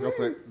pong. Real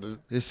quick.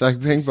 It's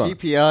like ping pong.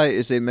 CPI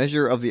is a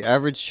measure of the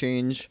average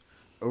change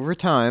over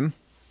time.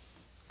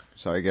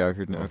 Sorry, get out of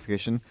your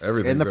notification.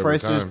 Everything's And the over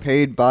prices time.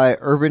 paid by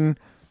urban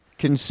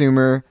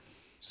consumers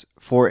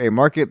for a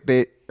market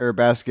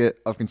basket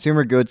of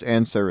consumer goods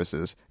and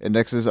services.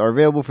 Indexes are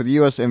available for the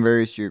U.S. and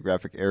various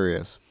geographic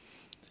areas.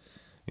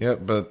 Yeah,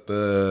 but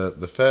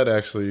the Fed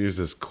actually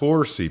uses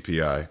core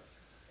CPI.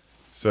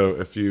 So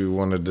if you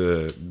wanted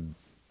to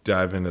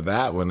dive into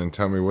that one and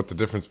tell me what the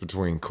difference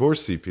between core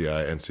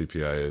CPI and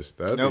CPI is,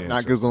 that would Nope, be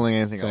not interesting. Googling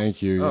anything else.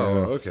 Thank you. Oh,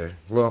 yeah. okay.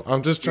 Well,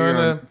 I'm just Do trying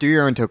your, to. own, do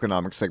your own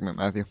tokenomics segment,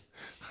 Matthew.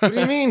 What do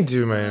you mean,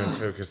 do my own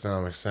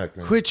tokenomics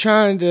segment? Quit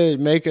trying to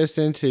make us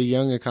into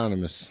young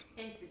economists.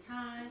 It's a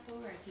time for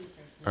a keeper.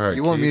 All right,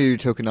 You want me to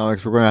do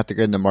tokenomics, we're going to have to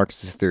get into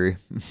Marxist theory.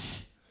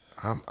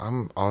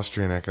 I'm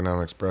Austrian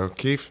economics, bro.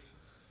 Keith?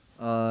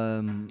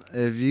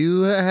 If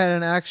you had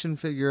an action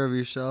figure of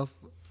yourself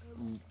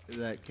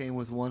that came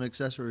with one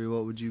accessory,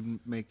 what would you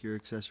make your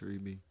accessory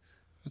be?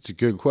 That's a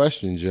good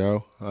question,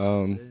 Joe.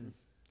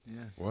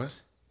 What?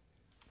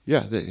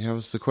 Yeah, that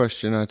was the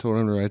question I told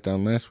him to write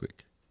down last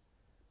week.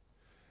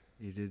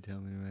 You did tell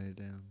me to write it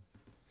down.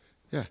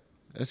 Yeah,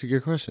 that's a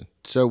good question.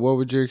 So, what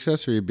would your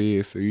accessory be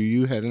if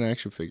you had an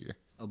action figure?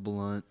 A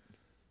blunt.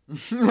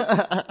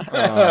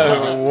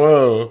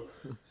 Whoa.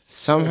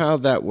 Somehow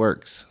that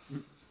works.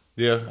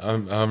 Yeah,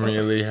 I'm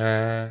really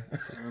high.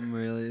 I'm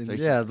really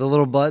the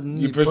little button.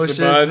 You push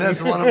the it. button.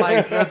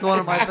 That's one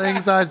of my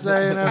things I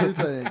say and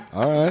everything.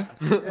 All right.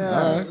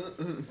 Yeah.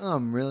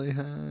 I'm really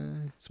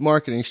high. It's a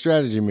marketing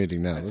strategy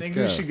meeting now. I Let's think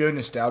go. we should go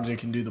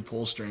nostalgic and do the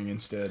pull string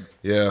instead.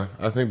 Yeah,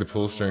 I think the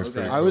pull string's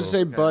pretty cool. I would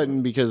say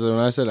button because when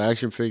I said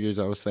action figures,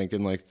 I was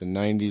thinking like the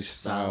 90s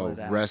style Solid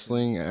action.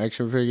 wrestling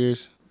action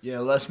figures. Yeah,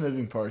 less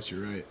moving parts.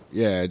 You're right.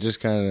 Yeah,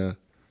 just kind of.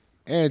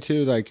 And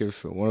too, like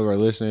if one of our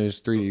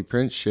listeners 3D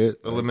print shit.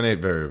 Eliminate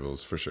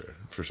variables for sure.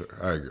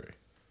 I agree.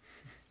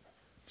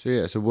 So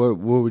yeah, so what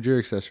would your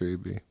accessory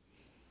be?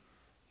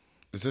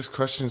 Is this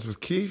questions with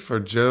Keith or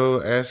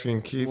Joe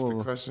asking Keith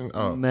the question?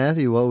 Oh,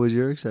 Matthew, what would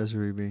your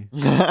accessory be?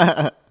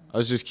 I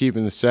was just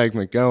keeping the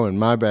segment going.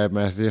 My bad,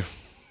 Matthew.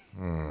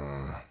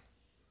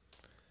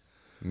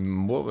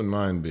 what would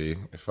mine be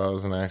if I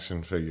was an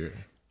action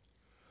figure?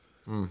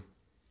 My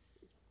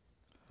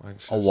A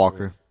accessory.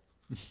 walker.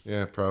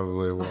 Yeah,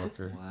 probably a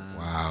walker.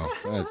 Wow,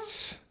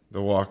 that's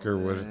The walker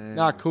would.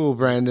 not cool,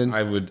 Brandon.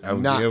 I would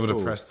Not be able cool.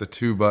 to press the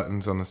 2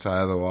 buttons on the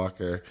side of the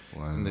walker,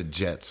 and the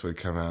jets would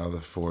come out of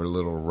the 4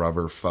 little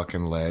rubber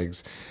fucking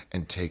legs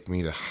and take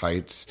me to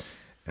heights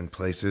and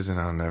places, and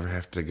I'll never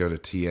have to go to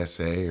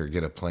TSA or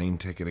get a plane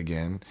ticket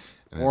again.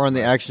 And Or it's on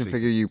the my action secret.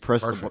 figure, you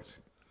press Perfect.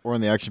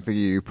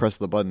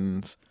 the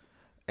buttons,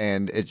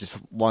 and it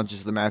just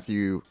launches the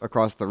Matthew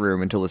across the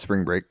room until the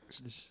spring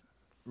breaks.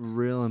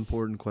 Real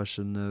important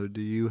question though. Do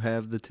you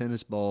have the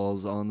tennis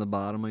balls on the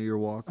bottom of your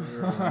walker?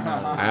 Or no?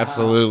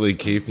 Absolutely,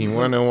 Keith. You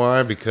want to know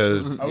why?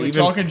 Because Are we even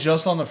talking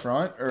just on the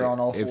front or on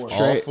all if four? tra-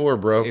 all 4,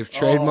 bro. If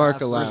trademark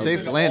absolutely. allows, Safe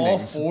it. all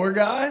landings. 4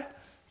 guy?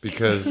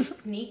 Because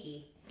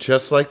Sneaky.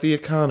 just like the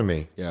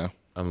economy, Yeah.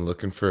 I'm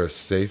looking for a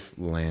safe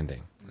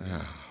landing.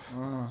 And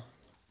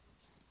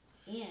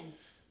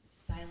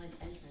silent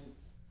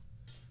entrance.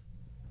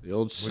 The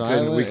old We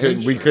silent.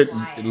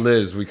 couldn't,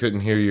 Liz. We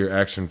couldn't hear your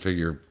action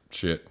figure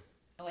shit.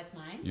 Oh, it's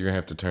mine? You're gonna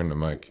have to turn the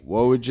mic.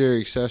 What would your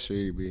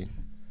accessory be?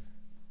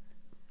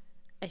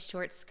 A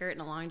short skirt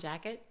and a long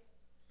jacket?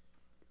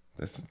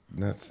 That's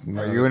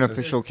Are you an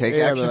official cake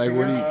Yeah, action but like, figure?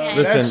 what do you?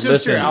 Listen, That's just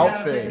listen, your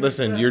outfit.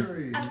 Listen, you're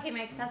Okay,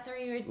 my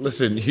accessory would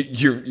listen.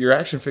 Your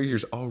action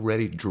figure's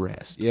already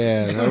dressed.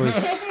 Yeah, that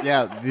was.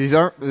 Yeah,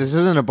 this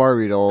isn't a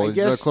Barbie doll. The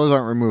guess- clothes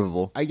aren't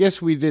removable. I guess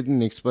we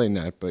didn't explain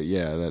that, but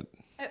yeah, that.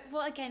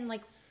 well, again,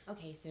 like,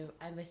 okay, so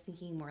I was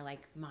thinking more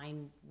like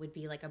mine would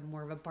be like a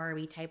more of a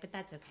Barbie type, but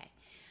that's okay.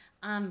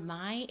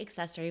 My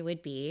accessory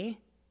would be,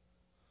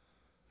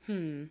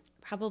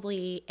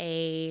 probably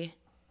a.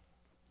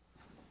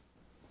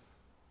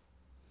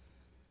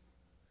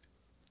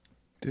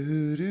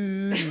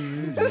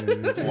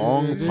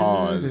 Long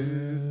pause.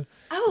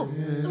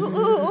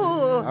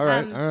 Oh, All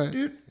right, all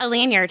right. a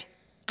lanyard.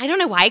 I don't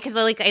know why, because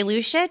I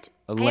lose shit.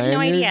 A I have no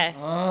lanyard? idea.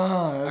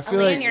 Ah, I that's feel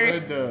like lanyard.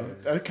 good though.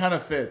 That kind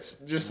of fits.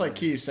 Just like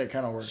Keith's, that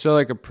kind of works. so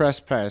like a press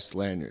pass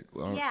lanyard.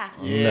 Well, Yeah.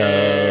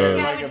 Yeah,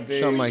 Yeah, like it a would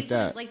big. Something like be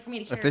that. Like for me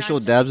to carry Official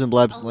around Dabs and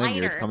Blabs a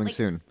lanyards lighter. coming Like,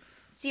 soon.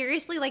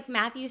 Seriously, like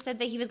Matthew said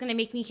that he was going to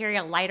make me carry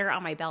a lighter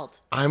on my belt.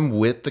 I'm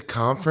with the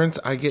conference.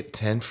 I get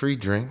 10 free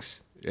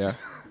drinks. Yeah.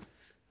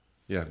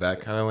 Yeah,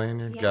 that kind of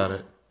lanyard. Yeah. Got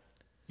it.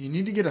 You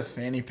need to get a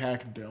fanny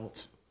pack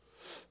belt.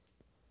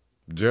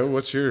 Joe,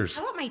 what's yours?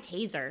 How about my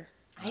taser?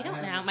 I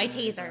don't know. My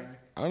taser.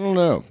 I don't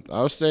know.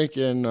 I was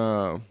thinking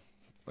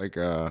like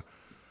a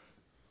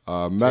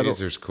metal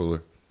Taser's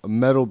cooler. a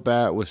metal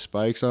bat with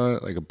spikes on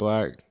it, like a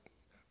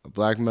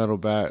black metal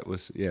bat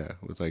with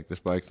like the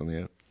spikes on the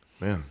end.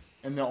 Man,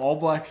 And the all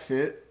black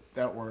fit,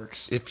 that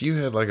works. if you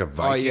had like a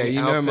Viking yeah,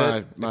 you know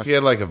outfit, my- if you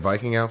had like a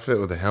Viking outfit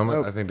with a helmet,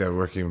 Nope. I think that would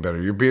work even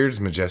better. Your beard's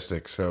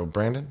majestic. So,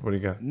 Brandon, what do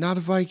you got? Not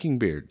a Viking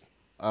beard.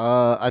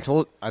 I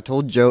told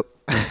Joe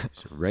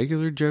It's a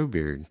regular Joe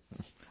beard.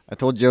 I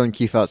told Joe and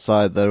Keith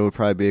outside that it would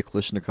probably be a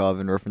Kalishnikov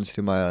in reference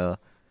to my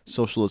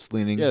socialist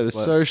leaning. Yeah, the but-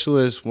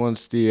 socialist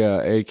wants the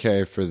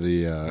AK for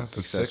the That's a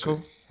accessory.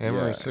 sickle? Hammer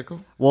Yeah. and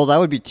sickle? Well, that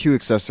would be 2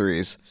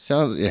 accessories.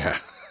 Sounds yeah.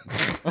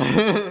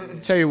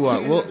 Tell you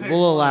what,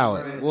 we'll allow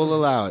it. We'll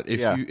allow it.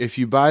 Yeah. If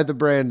you buy the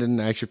Brandon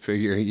action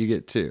figure, you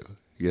get 2.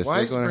 You get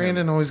Why sickle does and a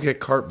Brandon always get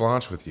carte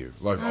blanche with you?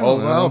 Like, oh,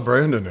 allow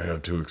Brandon to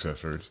have 2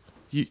 accessories.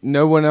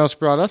 no one else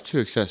brought up 2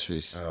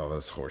 accessories. Oh,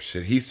 that's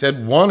horseshit. He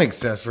said 1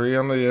 accessory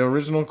on the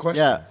original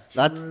question. Yeah,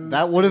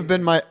 that would have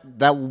been my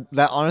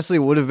that honestly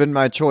would have been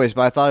my choice,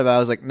 but I thought about it. I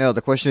was like, no,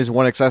 the question is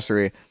 1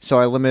 accessory, so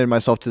I limited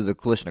myself to the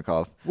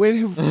Kalishnikov.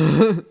 When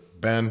have,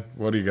 Ben,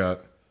 what do you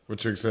got?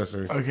 What's your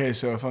accessory? Okay,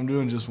 so if I'm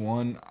doing just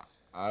one,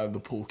 I have the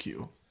pool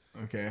cue.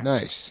 Okay.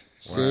 nice.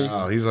 See,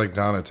 Wow, he's like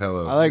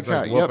Donatello. I like he's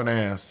like how- whooping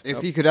ass.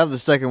 If he could have the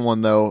second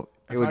one though,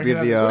 it would I be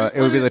could the have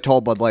it would be the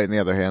tall Bud Light in the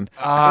other hand.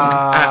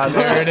 Ah,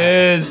 there it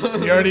is.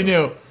 You already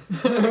knew.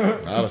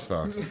 Not a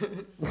sponsor.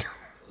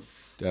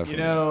 definitely. You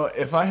know,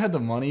 if I had the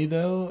money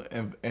though,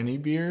 of any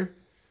beer,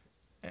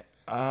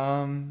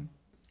 A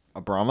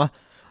Brahma.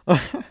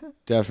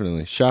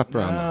 Definitely. Shop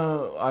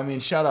Brahma. I mean,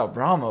 shout out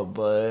Brahma,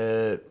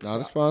 but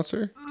Not a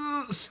sponsor?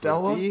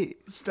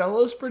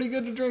 Stella's pretty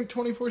good to drink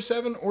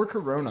 24/7 or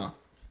Corona.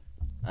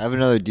 I have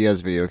another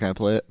Diaz video. Can I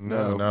play it?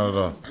 No, not at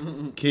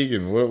all.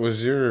 Keegan, what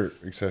was your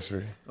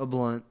accessory? A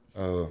blunt.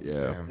 Oh,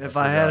 Yeah. damn, If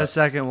I had a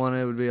second one,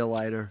 it would be a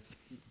lighter.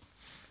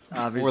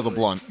 Obviously. Or the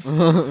blunt.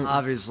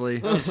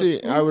 Obviously.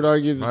 See, I would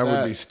argue that. Mine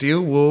would be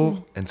steel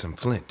wool and some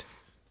flint.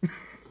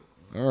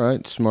 All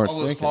right, smart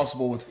All is thinking.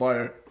 possible with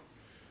fire.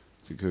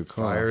 It's a good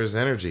call. Fire is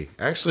energy.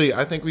 Actually,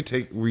 I think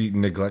we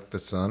neglect the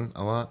sun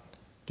a lot.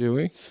 Do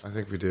we? I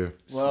think we do.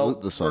 Well,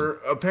 Salute the sun.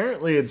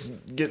 apparently it's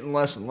getting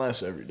less and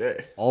less every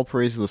day. All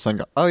praise to the sun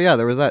god. Oh yeah,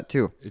 there was that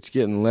too. It's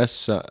getting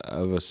less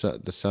of a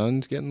sun. The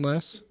sun's getting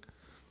less.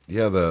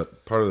 Yeah, the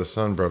part of the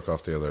sun broke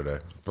off the other day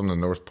from the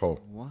North Pole.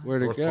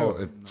 Where'd it North go?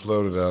 Pole, it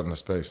floated out into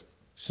space.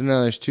 So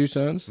now there's two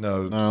suns.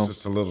 No, it's No.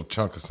 just a little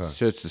chunk of sun.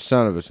 So it's the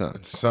son of a sun.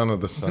 It's son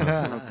of the sun.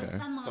 The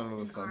sun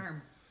lost its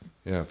arm.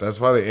 Yeah, that's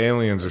why the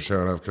aliens are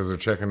showing up, because they're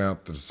checking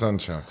out the sun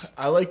chunks.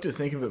 I like to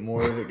think of it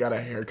more if it got a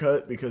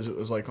haircut because it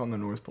was like on the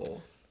North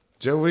Pole.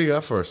 Joe, what do you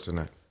got for us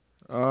tonight?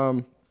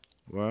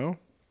 Well,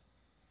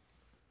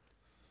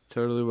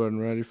 totally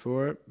wasn't ready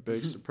for it.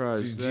 Big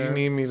surprise. Do you there.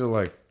 need me to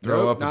like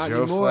throw Nope, up a not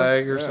Joe anymore.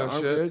 flag or Yeah, some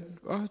I'm shit? good.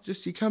 Oh,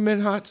 just you come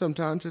in hot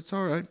sometimes. It's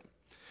all right.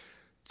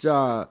 It's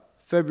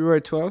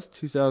February 12th,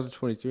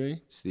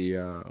 2023. It's the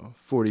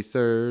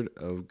 43rd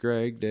of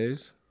Greg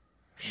days.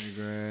 Hey,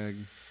 Greg.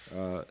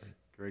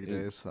 Great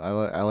days.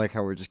 I like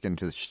how we're just getting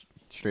to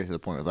straight to the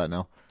point with that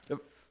now.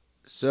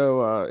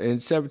 So in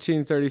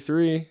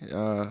 1733,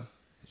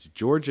 it's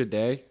Georgia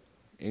Day.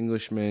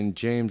 Englishman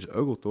James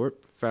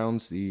Oglethorpe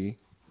founds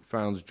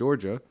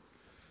Georgia.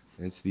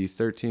 It's the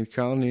 13th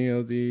colony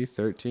of the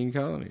 13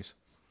 colonies.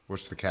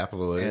 What's the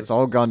capital And is? it's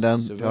all gone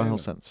Savannah. downhill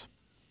since.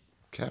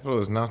 Capital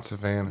is not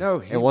Savannah. No,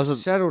 he wasn't-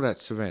 settled at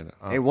Savannah.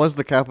 It was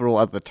the capital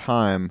at the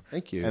time.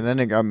 Thank you. And then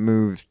it got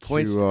moved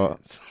Point to,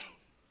 stands.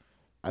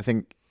 I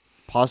think,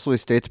 possibly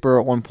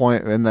Statesboro at one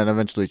point, and then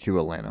eventually to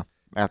Atlanta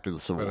after the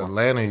Civil But War.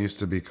 Atlanta used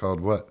to be called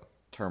what?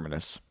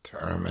 Terminus.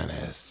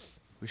 Terminus.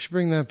 We should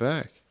bring that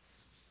back.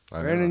 I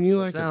know. Brandon, you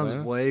like Sounds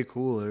Atlanta? way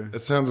cooler.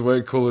 It sounds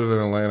way cooler than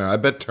Atlanta. I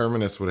bet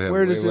Terminus would have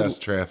Where way does it- less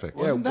traffic.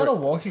 Wasn't that a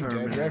Walking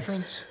Dead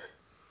reference?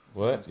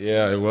 What?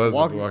 Yeah, it was.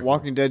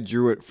 Walking Dead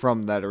drew it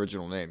from that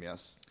original name,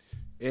 yes.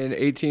 In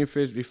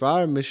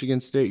 1855, Michigan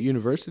State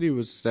University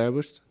was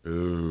established.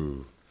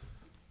 Ooh.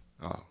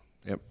 Oh,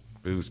 yep.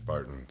 Boo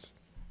Spartans.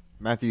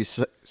 Matthew's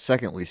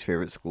second least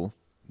favorite school.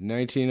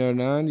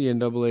 1909, the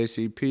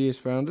NAACP is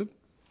founded.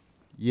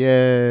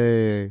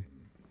 Yay.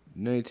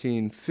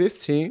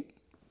 1915,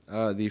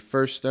 the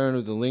first stone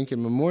of the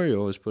Lincoln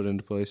Memorial is put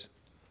into place.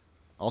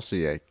 Also,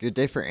 yeah, good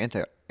day for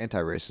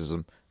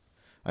anti-racism.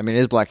 I mean, it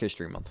is Black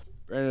History Month.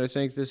 Brandon, I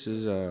think this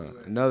is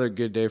another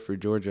good day for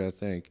Georgia, I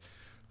think.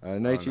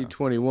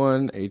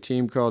 1921, a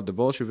team called the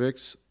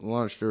Bolsheviks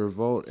launched a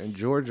revolt in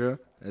Georgia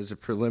as a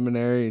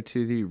preliminary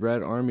to the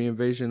Red Army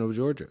invasion of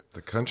Georgia.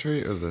 The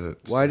country or the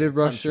Why did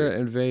Russia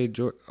invade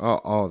Georgia?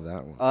 Oh,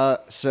 that one.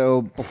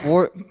 So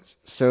before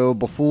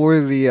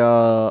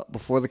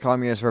the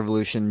Communist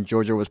Revolution,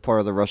 Georgia was part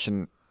of the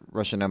Russian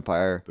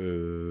Empire.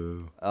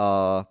 Boo.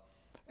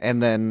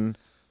 And then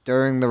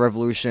during the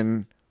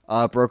revolution,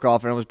 broke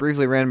off, and it was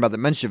briefly ran by the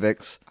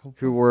Mensheviks,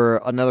 who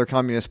were another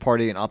communist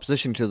party in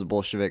opposition to the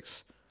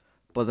Bolsheviks,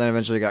 but then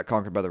eventually got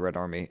conquered by the Red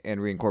Army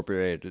and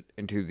reincorporated it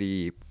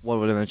into what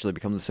would eventually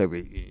become the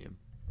Soviet Union.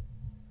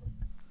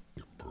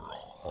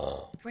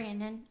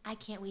 Brandon, I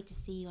can't wait to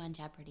see you on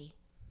Jeopardy.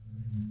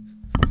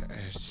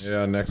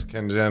 Yeah, next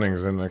Ken Jennings,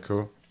 isn't that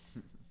cool?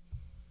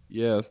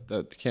 Yeah,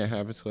 that can't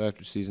happen until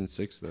after season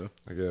 6, though.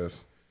 I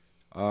guess.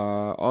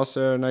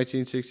 Also,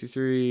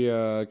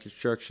 1963,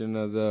 construction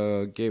of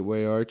the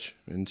Gateway Arch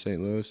in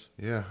St. Louis.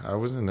 Yeah, I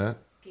was in that.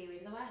 Gateway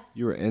to the West.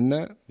 You were in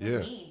that?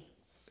 Yeah.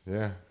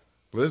 Yeah.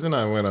 Liz and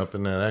I went up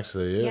in that,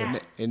 actually, yeah.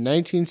 In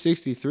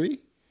 1963?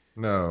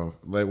 No,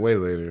 like way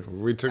later.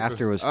 We took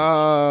After it was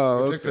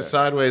Oh, we took the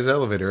sideways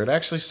elevator. It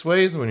actually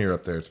sways when you're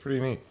up there. It's pretty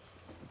neat.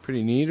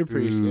 pretty neat or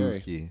pretty scary?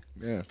 spooky.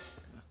 Yeah.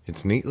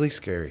 It's neatly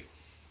scary.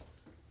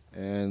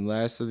 And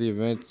last of the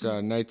events,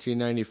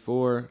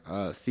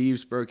 1994,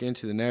 thieves broke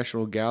into the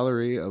National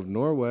Gallery of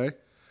Norway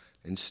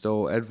and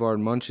stole Edvard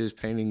Munch's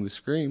painting The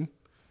Scream.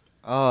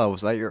 Oh,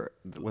 was that your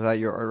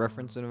art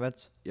reference in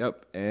events?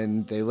 Yep,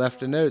 and they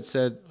left a note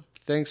said,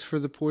 "Thanks for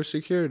the poor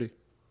security."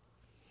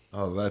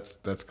 Oh, that's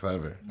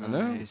clever. I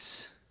know.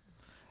 Nice.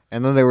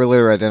 And then they were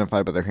later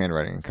identified by their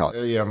handwriting and caught.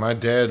 Yeah, my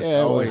dad Yeah,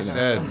 always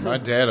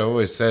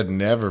well, said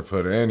never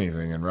put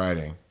anything in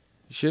writing.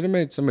 You should have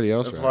made somebody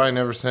else That's write why I it.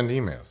 never send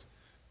emails.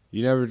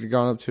 You never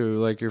gone up to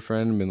like your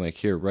friend and been like,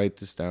 "Here, write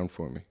this down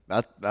for me."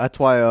 That's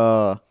why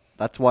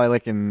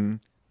like in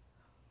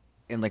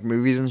like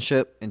movies and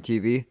shit and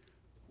TV,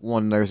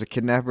 when there's a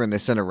kidnapper and they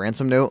send a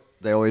ransom note,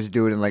 they always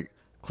do it in like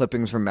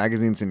clippings from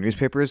magazines and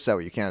newspapers, so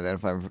you can't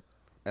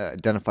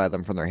identify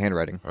them from their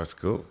handwriting. That's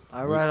cool.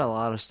 I write a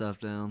lot of stuff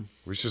down.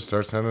 We should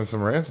start sending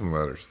some ransom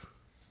letters.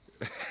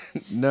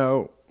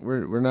 No,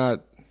 we're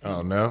not.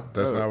 Oh no,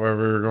 that's not where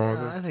we were going with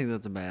I this. think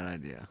that's a bad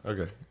idea.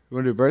 Okay, You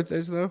want to do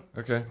birthdays though?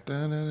 okay.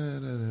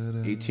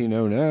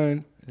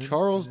 1809,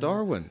 Charles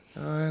Darwin.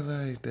 I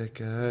like that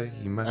guy.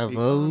 He might be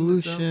on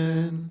to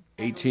something. Evolution.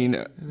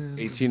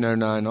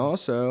 1809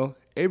 also,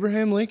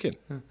 Abraham Lincoln.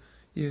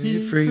 Yeah,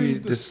 you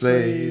freed the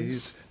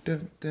slaves.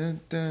 Dun, dun,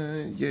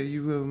 dun. Yeah,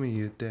 you owe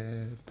me a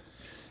dab.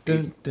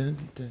 Dun, dun,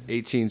 dun.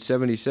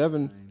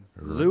 1877,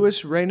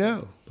 Louis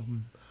Renault.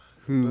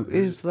 Who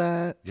is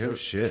that? Yo,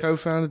 shit.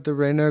 Co-founded the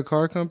Renault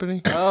car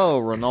company. Oh,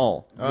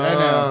 Renault.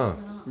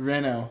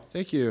 Renault.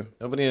 Thank you.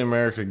 Nobody in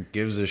America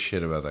gives a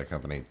shit about that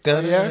company.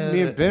 Yeah,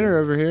 me and Ben are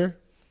over here.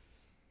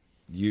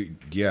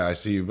 Yeah, I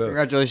see you both.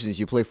 Congratulations,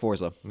 you play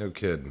Forza. No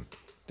kidding.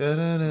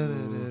 Haters.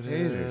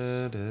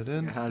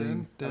 How do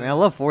you? I mean, I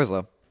love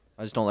Forza.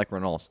 I just don't like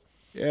Renaults.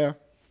 Yeah,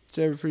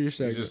 save it for your You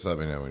segment. just let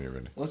me know when you're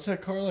ready. What's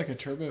that car, like a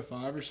Turbo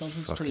 5 or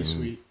something? It's pretty Fucking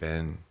sweet.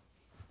 Ben.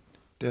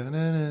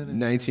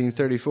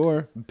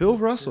 1934, Bill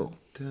Russell.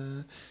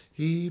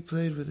 He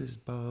played with his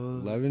ball.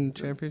 11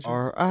 championship.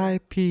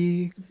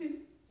 R.I.P.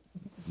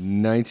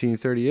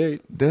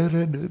 1938,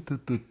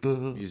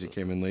 music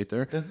came in late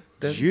there.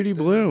 Judy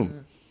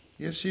Blume.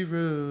 Yeah, she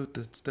wrote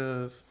that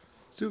stuff.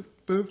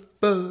 Super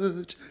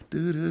fudge.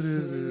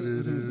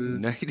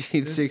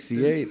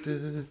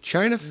 1968,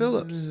 China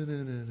Phillips.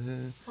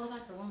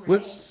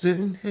 What's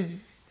in here?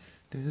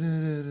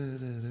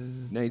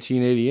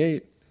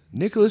 1988,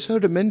 Nicholas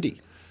Otamendi.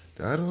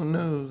 I don't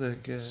know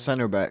that guy.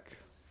 Center back.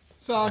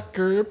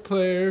 Soccer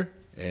player.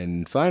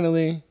 And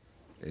finally,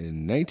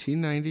 in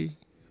 1990,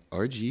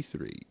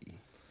 RG3.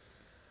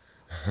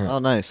 Oh,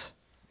 nice.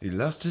 He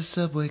lost his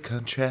subway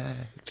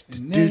contract.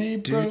 And then he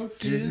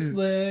broke his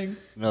leg.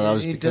 No, that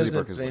was he because he doesn't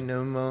broke his play leg.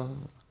 no more.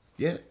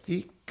 Yeah,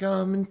 he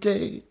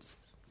commentates.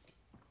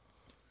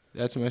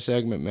 That's my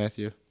segment,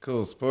 Matthew.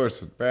 Cool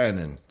sports with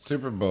Brandon.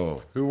 Super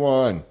Bowl. Who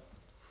won?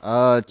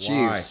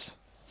 Chiefs.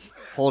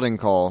 Holding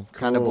call.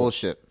 Kind of Cool.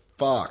 bullshit.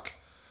 Fuck.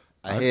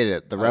 I hate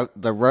it. The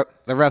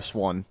refs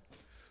won.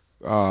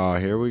 Oh,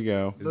 here we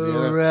go. Is he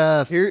The in it?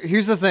 ref.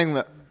 Here's the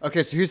thing.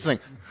 Okay, so here's the thing.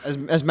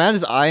 As mad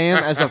as I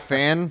am as a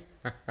fan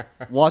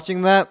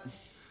watching that,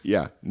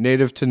 Yeah,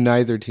 native to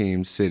neither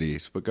team's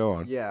cities, but go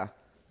on. yeah,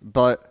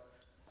 but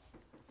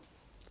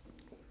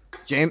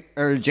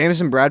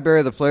Jameson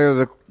Bradbury, the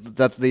player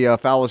that the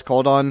foul was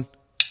called on,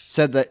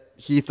 said that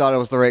he thought it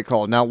was the right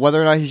call. Now,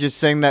 whether or not he's just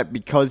saying that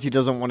because he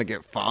doesn't want to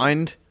get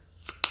fined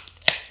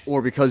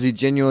or because he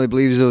genuinely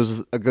believes it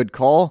was a good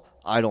call,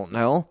 I don't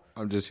know.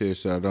 I'm just here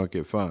so I don't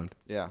get fined.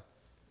 Yeah.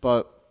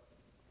 But,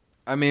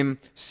 I mean,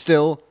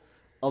 still,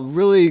 a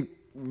really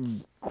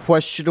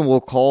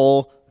questionable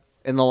call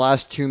in the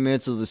last 2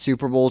 minutes of the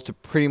Super Bowl to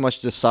pretty much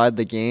decide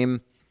the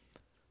game.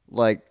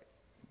 Like,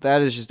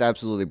 that is just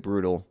absolutely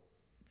brutal.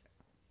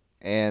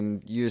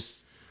 And you just,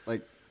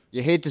 like,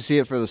 you hate to see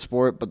it for the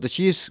sport, but the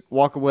Chiefs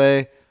walk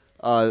away.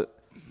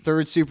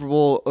 Third Super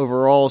Bowl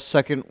overall,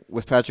 second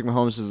with Patrick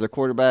Mahomes as their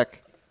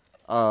quarterback.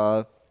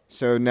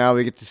 So now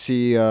we get to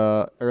see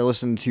or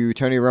listen to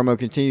Tony Romo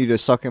continue to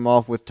suck him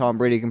off with Tom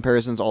Brady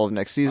comparisons all of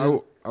next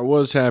season. I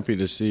was happy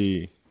to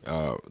see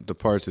the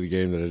parts of the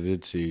game that I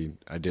did see.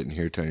 I didn't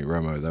hear Tony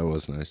Romo. That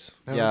was nice.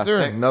 Now, Yeah, is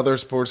there thank- another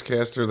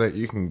sportscaster that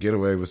you can get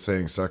away with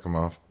saying suck him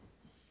off?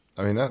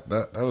 I mean,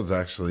 that was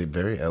actually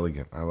very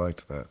elegant. I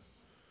liked that.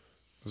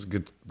 It was a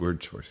good word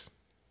choice.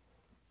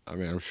 I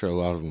mean, I'm sure a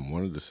lot of them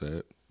wanted to say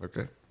it.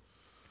 Okay.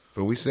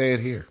 But we say it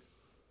here.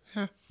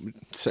 Yeah, we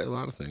say a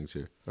lot of things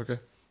here. Okay.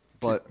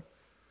 But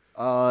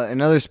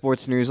in other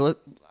sports news,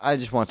 I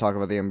just want to talk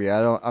about the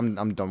NBA.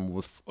 I'm done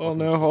with. Well,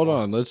 no, hold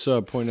on. Let's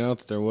point out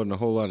that there wasn't a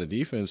whole lot of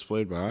defense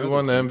played by either Who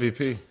won the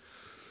team.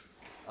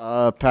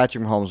 MVP?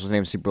 Patrick Mahomes was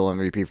named Super Bowl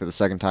MVP for the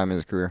second time in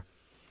his career.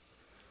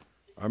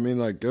 I mean,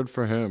 like, good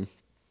for him,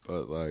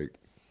 but like,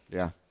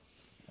 Yeah,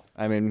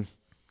 I mean,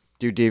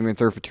 dude didn't even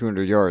throw for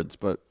 200 yards,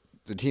 but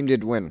the team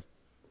did win.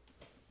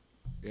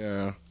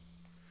 yeah.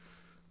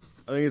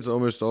 I think it's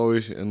almost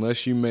always,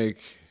 unless you make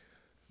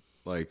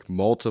like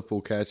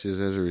multiple catches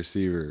as a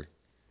receiver,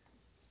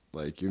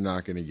 like you're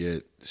not going to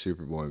get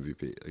Super Bowl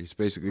MVP. Like, he's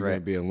basically going to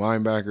Right. be a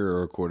linebacker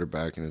or a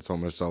quarterback, and it's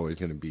almost always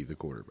going to be the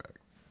quarterback.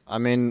 I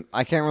mean,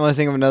 I can't really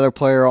think of another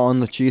player on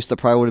the Chiefs that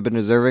probably would have been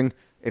deserving.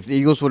 If the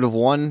Eagles would have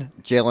won,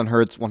 Jalen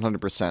Hurts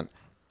 100%.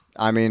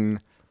 I mean,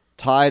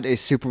 tied a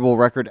Super Bowl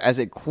record as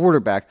a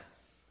quarterback,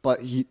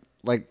 but he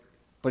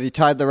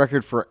tied the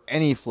record for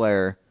any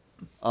player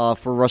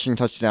for rushing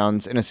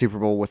touchdowns in a Super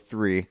Bowl with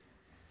 3.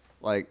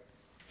 Like,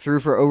 threw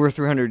for over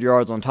 300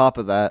 yards on top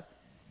of that.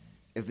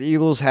 If the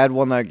Eagles had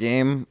won that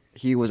game,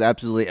 he was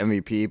absolutely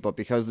MVP, but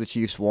because the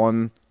Chiefs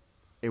won,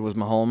 it was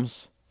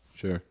Mahomes.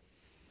 Sure.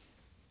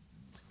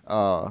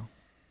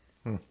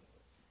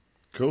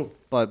 Cool.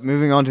 But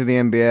moving on to the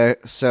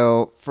NBA.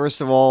 So, first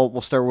of all,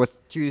 we'll start with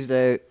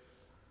Tuesday.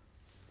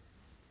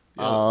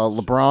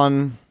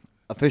 LeBron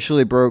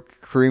officially broke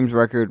Kareem's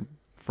record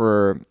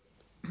for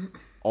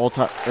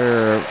all-time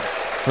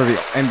for the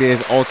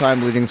NBA's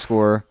all-time leading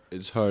scorer.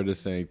 It's hard to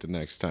think the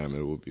next time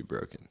it will be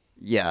broken.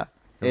 Yeah.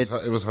 It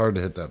was hard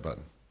to hit that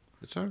button.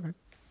 It's all right.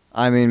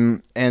 I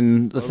mean,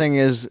 and the thing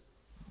is,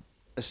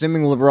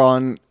 assuming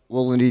LeBron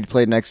will indeed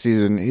play next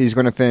season, he's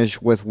going to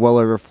finish with well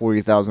over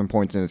 40,000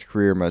 points in his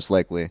career, most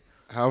likely.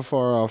 How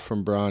far off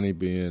from Bronny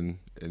being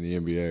in the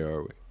NBA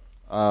are we?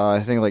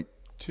 I think like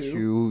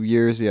 2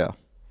 years. Yeah.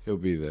 He'll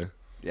be there.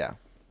 Yeah.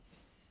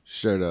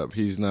 Straight up.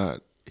 He's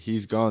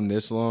gone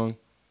this long.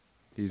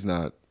 He's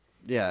not.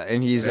 Yeah,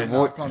 and he's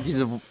Knock on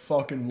some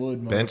fucking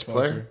wood, bench motherfucker.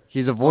 player?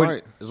 he's As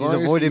long as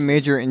avoided he's-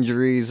 major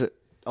injuries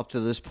up to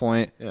this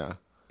point. Yeah.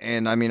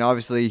 And I mean,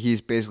 obviously, he's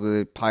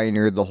basically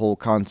pioneered the whole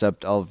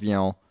concept of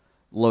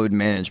load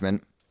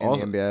management in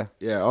Also- the NBA.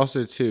 Yeah.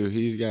 Also, too,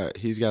 he's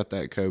got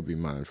that Kobe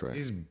mind frame.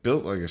 He's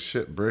built like a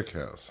shit brick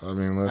house. I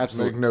mean, let's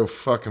Absolutely. make no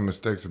fucking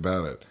mistakes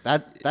about it.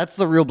 That's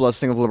the real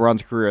blessing of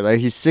LeBron's career. That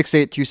he's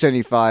 6'8",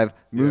 275,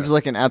 moves Yeah.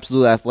 like an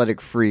absolute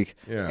athletic freak,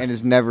 Yeah. and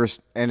has never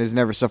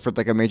suffered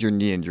like a major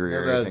knee injury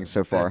or anything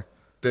so far.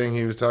 Thing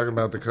he was talking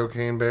about, the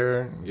cocaine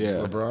bear. Yeah.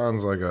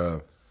 LeBron's like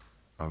a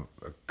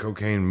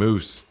cocaine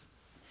moose.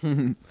 But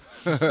You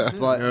know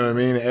what I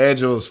mean?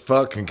 Agile as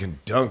fuck and can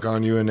dunk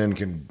on you and then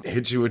can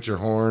hit you with your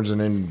horns and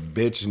then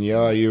bitch and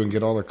yell at you and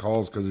get all the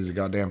calls because he's a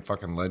goddamn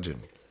fucking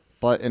legend.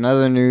 But in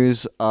other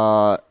news,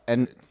 with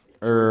the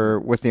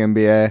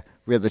NBA,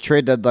 we had the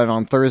trade deadline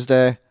on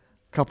Thursday.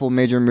 Couple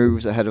major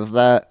moves ahead of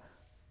that.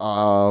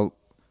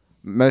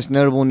 Most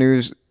notable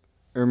moves.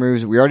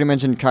 We already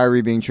mentioned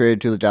Kyrie being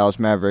traded to the Dallas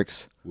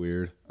Mavericks.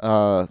 Weird.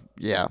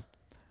 Yeah.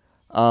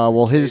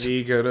 Well, Did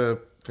he go to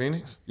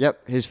Phoenix?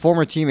 his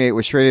former teammate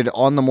was traded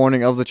on the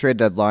morning of the trade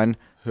deadline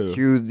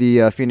to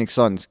the Phoenix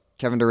Suns,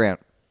 Kevin Durant.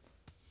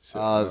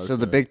 So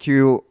the big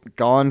two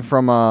gone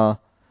from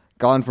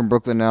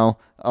Brooklyn now.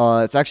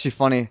 It's actually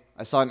funny.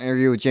 I saw an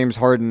interview with James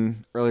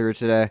Harden earlier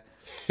today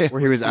where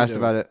he was asked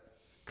about it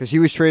because he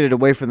was traded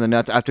away from the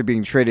Nets after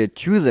being traded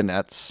to the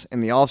Nets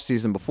in the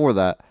offseason before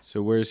that.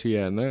 So where's he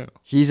at now?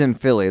 He's in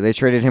Philly. They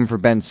traded him for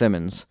Ben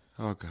Simmons.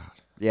 Oh God.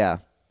 Yeah,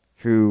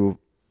 who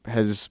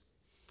has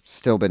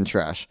still been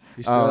trash.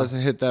 He still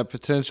hasn't hit that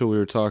potential we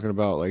were talking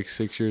about like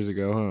 6 years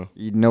ago, huh?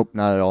 Nope,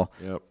 not at all.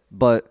 Yep.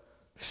 But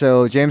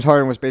so James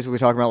Harden was basically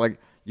talking about like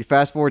you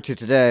fast forward to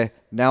today.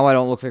 Now I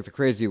don't look like the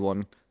crazy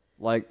one.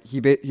 Like he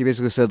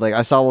basically said like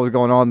I saw what was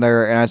going on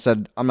there and I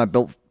said I'm not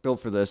built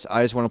for this.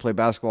 I just want to play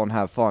basketball and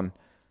have fun.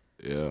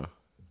 Yeah.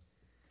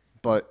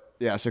 But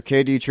yeah, so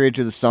KD traded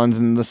to the Suns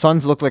and the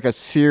Suns look like a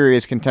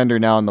serious contender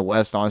now in the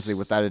West. Honestly,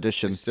 with that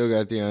addition, He still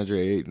got DeAndre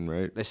Ayton,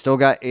 right? they still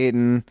got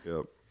Aiden.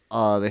 Yep.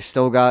 They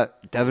still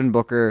got Devin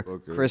Booker,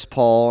 Chris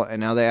Paul,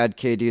 and now they add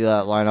KD to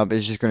that lineup.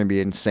 It's just going to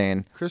be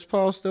insane. Chris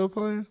Paul still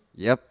playing?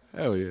 Yep.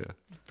 Hell yeah.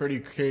 Pretty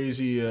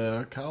crazy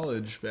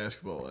college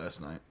basketball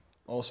last night.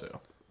 Also,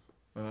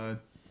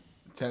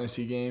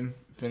 Tennessee game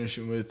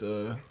finishing with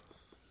a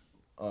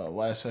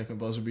last second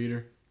buzzer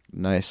beater.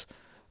 Nice.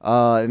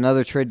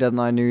 Another trade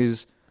deadline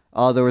news.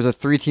 There was a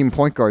 3-team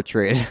point guard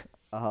trade.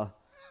 So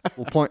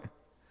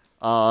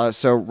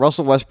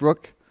Russell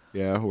Westbrook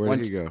Yeah, where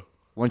did he go?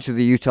 went to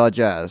the Utah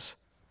Jazz,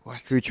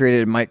 who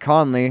traded Mike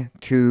Conley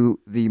to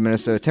the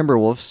Minnesota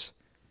Timberwolves,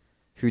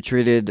 who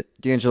traded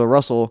D'Angelo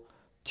Russell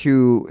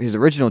to his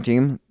original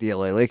team, the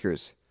LA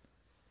Lakers.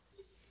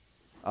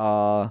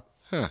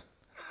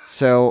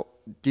 So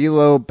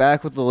D'Lo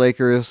back with the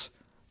Lakers.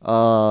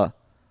 And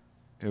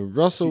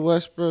Russell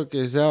Westbrook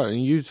is out in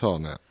Utah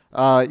now.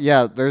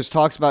 Yeah, there's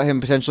talks about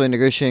him potentially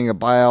negotiating a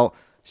buyout.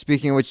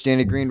 Speaking of which,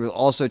 Danny Green was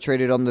also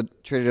traded on the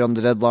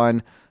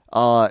deadline.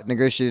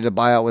 Negotiated a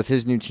buyout with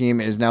his new team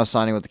and is now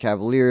signing with the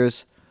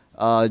Cavaliers.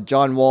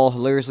 John Wall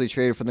hilariously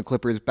traded from the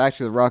Clippers back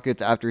to the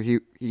Rockets after he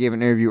gave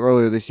an interview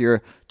earlier this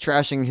year,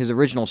 trashing his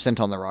original stint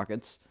on the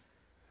Rockets.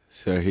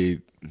 So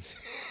he.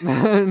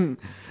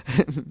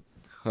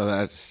 Well,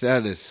 that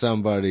is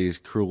somebody's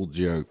cruel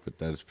joke, but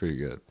that's pretty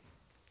good.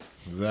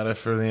 Is that it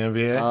for the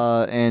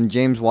NBA? And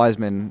James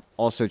Wiseman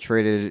also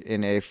traded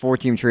in a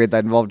 4-team trade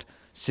that involved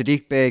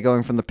Sadiq Bey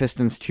going from the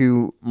Pistons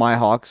to my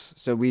Hawks.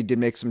 So we did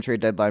make some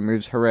trade deadline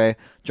moves. Hooray.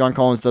 John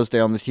Collins does stay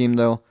on the team,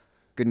 though.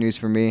 Good news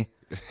for me.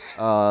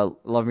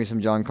 Love me some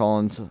John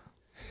Collins.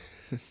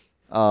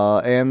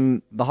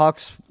 And the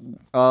Hawks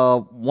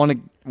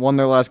won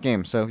their last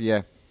game. So,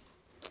 yeah,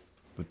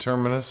 The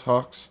Terminus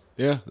Hawks?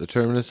 Yeah, the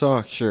Terminus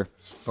Hawks. sure.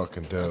 It's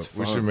fucking dope.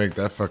 We should make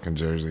that fucking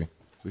jersey.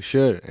 We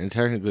should, and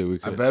technically we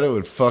I could. bet it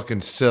would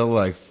fucking sell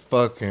like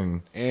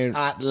fucking And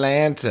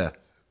Atlanta.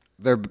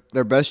 Their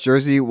best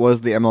jersey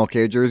was the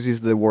MLK jerseys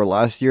they wore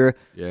last year.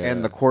 Yeah.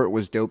 And the court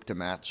was dope to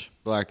match.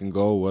 black and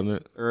gold,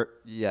 wasn't it?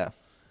 Yeah.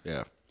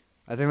 Yeah.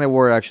 I think they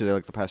wore it actually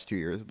like the past 2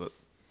 years, but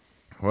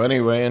Well,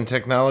 anyway, in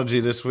technology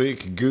this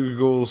week,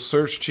 Google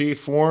search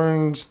chief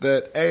warns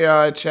that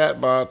AI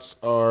chatbots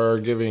are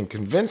giving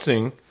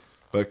convincing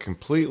but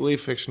completely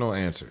fictional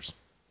answers.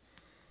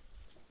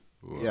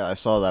 yeah, I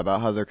saw that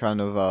about how they're kind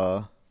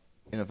of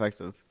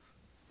ineffective.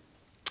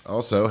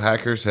 Also,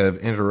 hackers have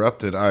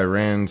interrupted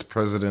Iran's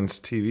president's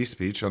TV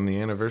speech on the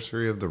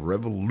anniversary of the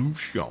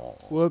revolution.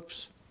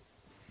 Whoops.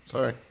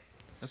 Sorry.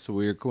 That's a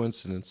weird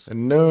coincidence.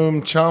 And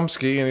Noam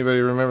Chomsky, anybody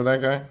remember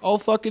that guy? Oh,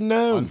 fucking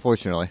no.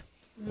 Unfortunately.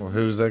 Well,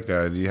 who's that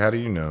guy? How do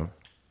you know?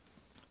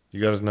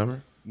 You got his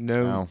number?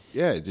 No.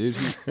 Yeah, dude.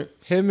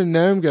 Him and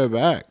Noam go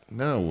back.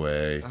 No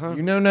way.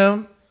 You know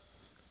Noam?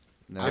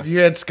 No. Have you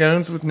had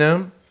scones with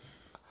Noam?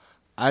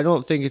 I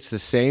don't think it's the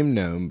same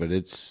gnome, but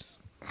it's.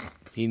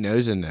 He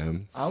knows a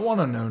gnome. I want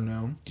to know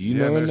gnome. Do you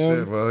know a no gnome?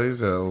 shit. Well,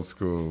 he's an old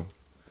school.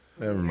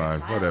 Never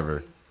mind.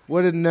 Whatever.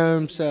 What did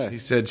gnome say? He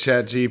said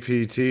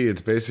ChatGPT.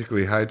 It's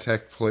basically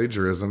high-tech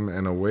plagiarism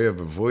and a way of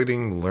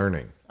avoiding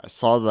learning. I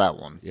saw that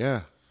one.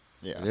 Yeah,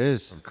 Yeah. it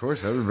is. Of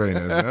course, everybody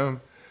knows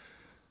gnome.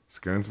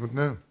 Scones with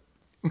gnome.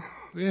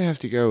 We didn't have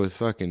to go with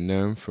fucking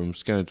gnome from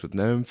Scones with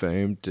Gnome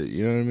fame to,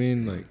 you know what I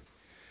mean? Like,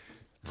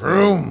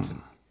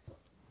 Vroom.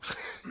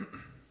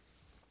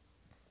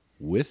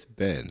 with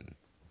Ben.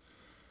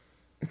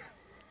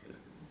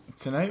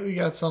 Tonight we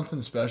got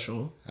something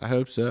special. I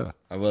hope so.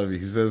 I love you.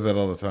 He says that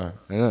all the time.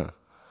 I know.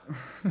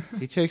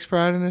 He takes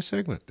pride in this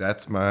segment.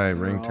 That's my All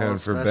ringtone for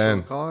special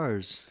Ben.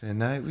 cars.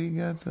 Tonight we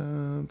got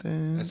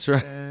something. That's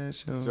right.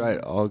 Special. That's right.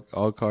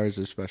 All cars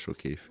are special,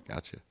 Keith.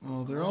 Gotcha.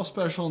 Well, they're all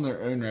special in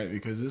their own right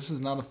because this is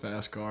not a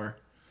fast car.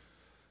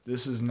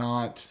 This is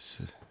not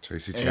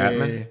Tracy a.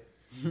 Chapman.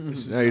 This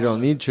is No, you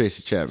don't need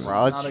Tracy Chapman.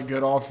 Raj, not a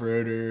good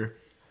off-roader.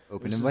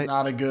 open This is invite.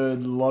 not a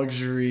good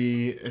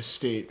luxury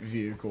estate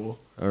vehicle.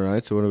 All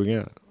right, so what do we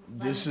got?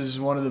 This is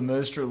one of the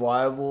most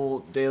reliable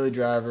daily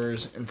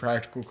drivers and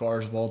practical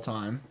cars of all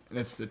time, and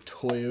it's the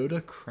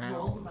Toyota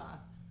Crown.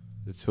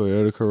 The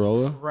Toyota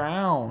Corolla?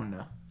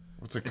 Crown.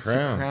 What's a It's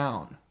crown? a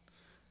Crown.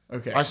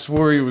 Okay. I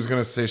swore he was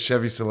going to say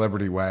Chevy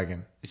Celebrity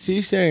Wagon. Is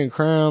he saying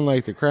crown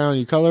like the crown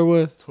you color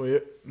with?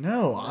 Toyota.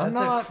 No, I'm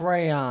That's not. a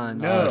crayon.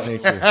 No.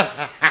 Thank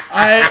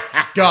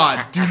you.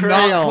 God, do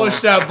not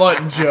push that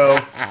button, Joe.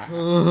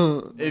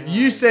 If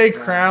you say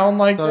crown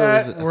like I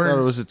that, thought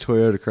it was a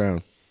Toyota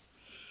Crown.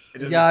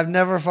 Yeah, I've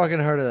never fucking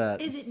heard of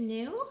that. Is it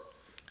new?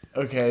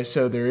 Okay,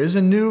 so there is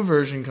a new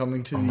version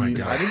coming to the my God.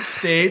 United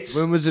States.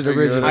 When was it Toyota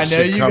original? I know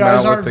should you come guys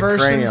out with aren't the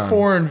versed in crayon.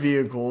 foreign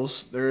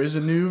vehicles. There is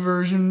a new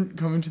version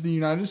coming to the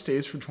United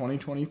States for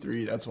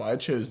 2023. That's why I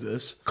chose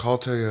this. Call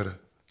Toyota.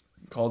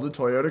 Called the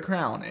Toyota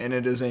Crown, and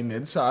it is a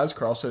mid-size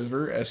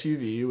crossover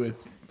SUV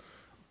with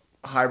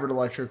hybrid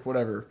electric,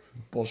 whatever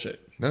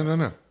bullshit.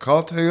 No.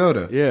 Call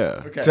Toyota.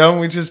 Yeah. Okay. Tell them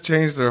we just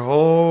changed their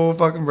whole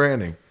fucking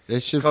branding. They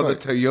should It's called the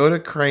fuck-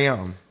 Toyota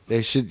Crayon.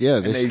 They should, yeah.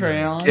 They They- should.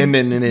 Crayon. And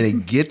then they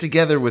get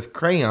together with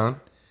Crayon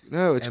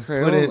No, it's and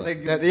Crayola. put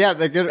it.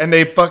 They're good. And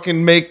they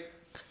fucking make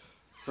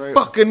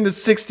fucking the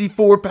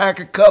 64 pack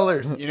of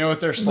colors. You know what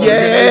their slogan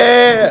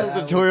Yeah.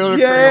 the Toyota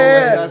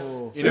Yeah. is?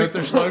 You know what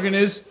their slogan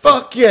is?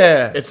 Fuck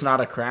yeah. It's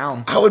not a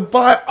crown. I would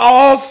buy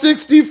all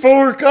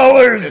 64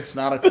 colors. It's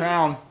not a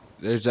crown.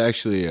 There's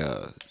actually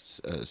a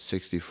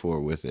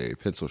 64 with a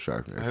pencil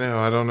sharpener. I know.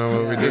 I don't know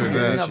what we do with In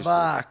a that.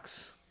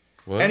 box.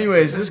 What?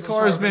 Anyways, this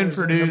car has been sharpeners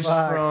in the produced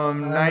box.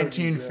 from I heard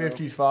you,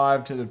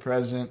 1955 to the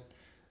present.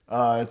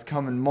 It's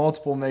come in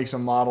multiple makes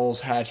and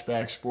models: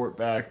 hatchback,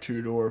 sportback,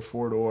 2-door,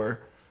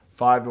 4-door,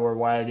 5-door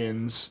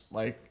wagons,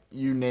 like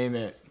you name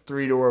it.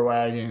 3-door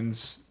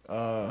wagons.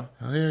 Oh,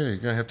 yeah, you're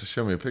going to have to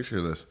show me a picture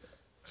of this.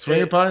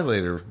 Swing it by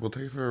later. We'll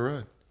take it for a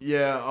ride.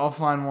 Yeah, I'll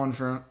find one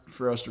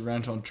for us to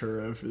rent on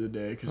Turo for the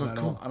day because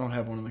cool. I don't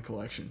have one in the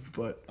collection.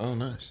 But Oh,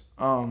 nice.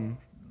 um,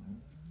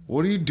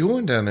 What are you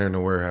doing down there in the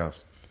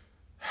warehouse?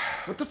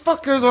 What the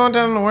fuck goes on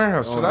down in the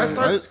warehouse? Should I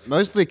start?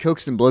 Mostly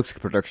Cokes and Blokes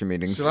production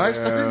meetings. Should I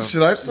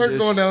start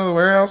going down to the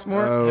warehouse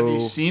more? have you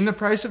seen the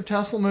price of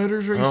Tesla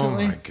motors oh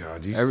recently? my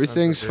god! You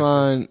Everything's sons of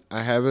bitches. fine.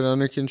 I have it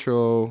under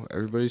control.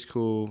 Everybody's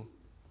cool.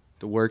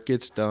 The work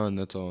gets done.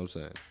 That's all I'm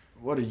saying.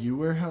 What are you,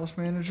 warehouse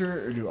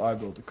manager, or do I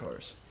build the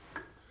cars?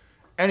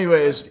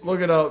 Anyways,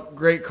 look it up.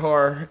 Great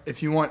car.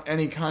 If you want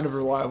any kind of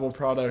reliable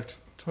product,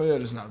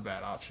 Toyota's not a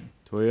bad option.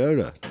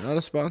 Toyota, not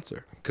a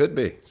sponsor. Could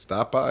be.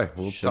 Stop by.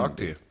 We'll talk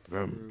to you.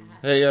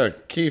 Hey,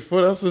 Keith,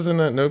 what else is in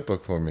that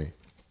notebook for me?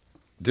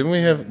 Didn't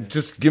we have?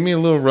 Just give me a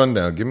little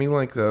rundown. Give me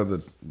like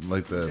the.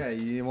 Okay,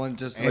 you want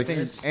just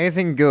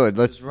Anything good?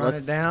 Let's run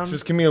it down?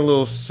 Just give me a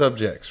little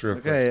subjects real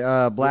quick.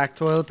 Okay, black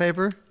toilet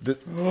paper.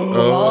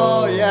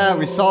 Oh yeah,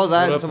 we saw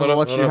that in Hold some up, of the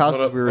hold up, luxury hold up, houses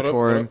hold up, we were hold up,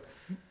 touring.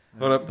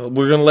 Hold up.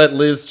 We're gonna let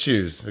Liz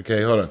choose.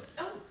 Okay, hold on.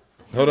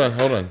 Hold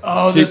on.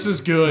 Oh, this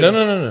is good.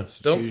 No.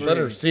 Don't let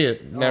her see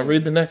it. Now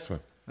read the next one.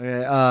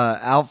 Okay,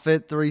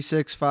 outfit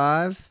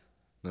 365.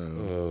 Oh,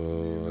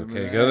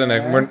 okay. Go to the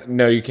next one.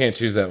 No, you can't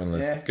choose that one,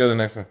 Liz. Go to the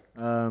next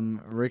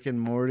one. Rick and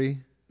Morty.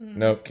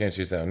 Nope, can't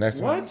choose that one. Next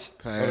one. What?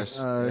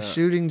 Pass.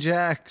 Shooting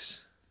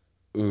jacks.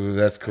 Ooh,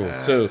 that's cool.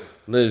 So,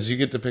 Liz, you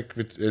get to pick.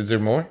 Is there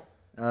more?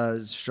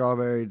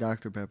 Strawberry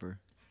Dr. Pepper.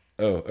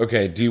 Oh,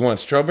 okay. Do you want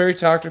strawberry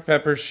Dr.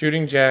 Pepper,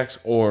 shooting jacks,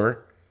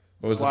 or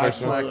what was Black the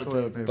first one? Black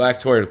toilet paper. Black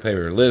toilet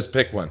paper. Liz,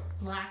 pick one.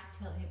 Black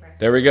toilet paper.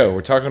 There we go.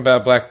 We're talking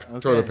about black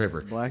toilet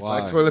paper. Black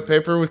Black toilet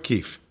paper with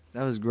Keith.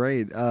 That was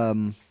great.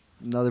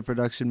 Another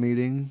production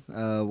meeting.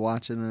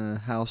 Watching a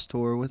house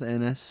tour with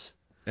NS.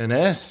 An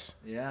S.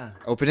 Yeah.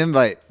 Open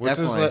invite. What's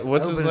his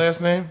Definitely.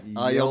 last name?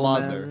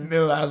 Yolmazer.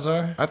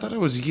 Milazar. I thought it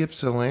was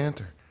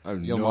Ypsilanti. I have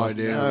Yolmazer. no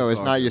idea. No, what it's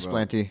you're not talking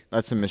Ysplanty.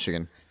 That's in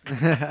Michigan.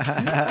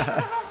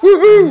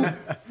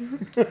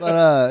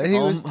 But he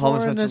was Home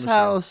touring this Central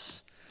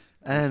house,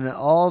 and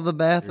all the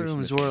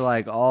bathrooms were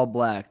like all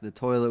black. The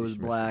toilet was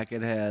black.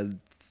 It had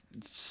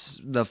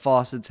the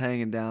faucets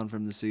hanging down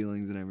from the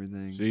ceilings and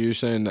everything. So you're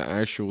saying the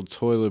actual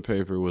toilet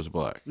paper was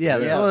black? Yeah,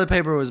 the toilet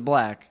paper was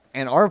black.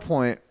 And our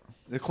point,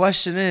 The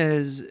question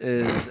is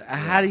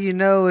how do you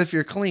know if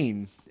you're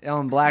clean?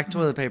 On black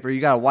toilet paper,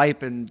 you gotta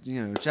wipe and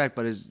check,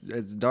 but it's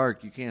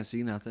dark. You can't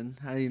see nothing.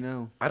 How do you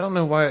know? I don't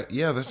know why.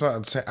 Yeah, that's what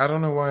I'm saying. I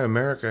don't know why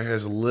America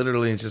has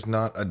literally just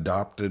not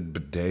adopted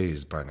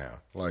bidets by now.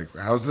 Like,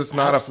 how's this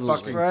not a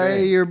fucking Spray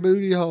thing? your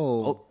booty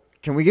hole.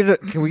 can we get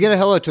a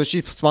Hello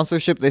Tushy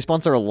sponsorship? They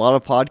sponsor a lot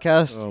of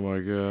podcasts. Oh my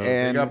god!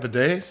 They And got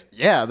bidets?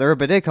 yeah, they're a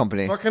bidet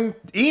company. Fucking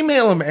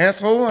email them,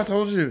 asshole. I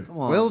told you. Come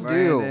on, Will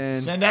do.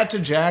 Brandon. Send that to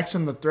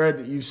Jackson the thread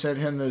that you sent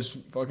him those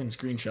fucking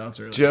screenshots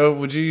earlier. Joe,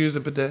 would you use a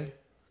bidet?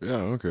 Yeah,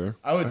 okay.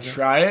 I would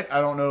try it. I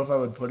don't know if I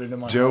would put it in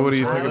my Joe, own what do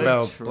you think toilet.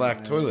 about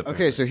black toilet paper?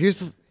 Okay, so here's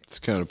the It's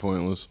kind of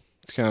pointless.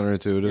 It's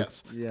counterintuitive.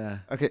 yes. Yeah.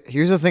 Okay,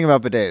 here's the thing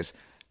about bidets.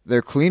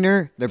 They're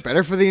cleaner. They're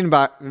better for the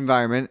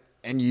environment,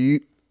 and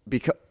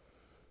because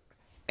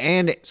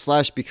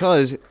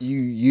you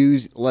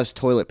use less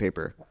toilet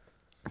paper.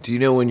 Do you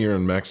know when you're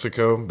in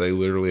Mexico, they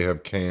literally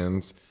have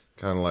cans,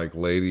 kind of like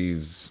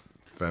ladies'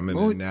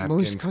 feminine napkins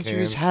Most countries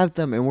cans, have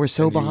them, and we're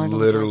so and behind. you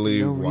on the times for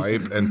literally no wipe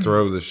reason. and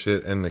throw the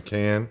shit in the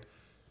can.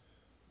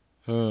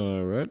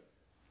 Right.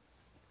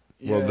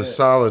 Well, the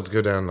solids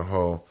go down the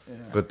hole,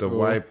 but the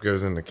wipe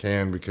goes in the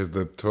can because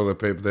the toilet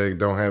paper they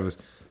don't have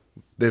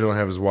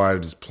as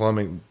wide as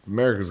plumbing.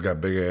 America's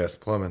got big ass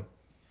plumbing.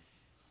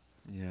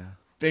 Yeah.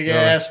 Big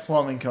ass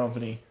plumbing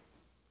company.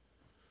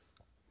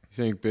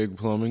 You think Big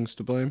Plumbing's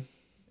to blame?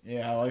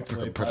 Yeah, I like to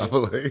lay pipe.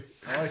 Probably.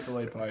 I like to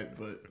lay pipe,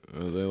 but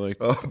They like.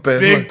 Oh, Ben,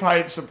 big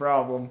pipe's a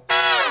problem.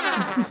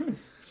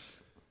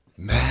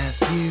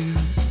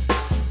 Matthews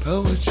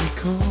Poetry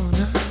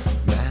Corner.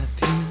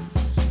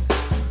 Matthews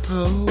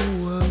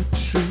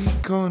Poetry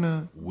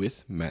Corner.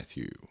 With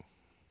Matthew.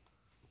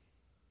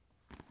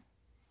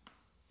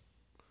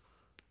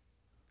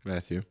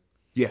 Matthew,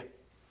 Yeah.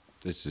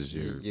 this is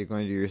your. You're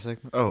going to do your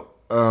segment? Oh,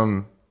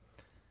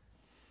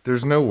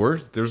 there's no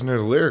words, there's no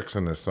lyrics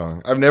in this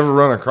song. I've never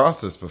run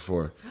across this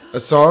before. A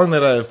song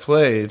that I've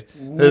played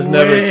has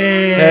never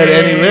had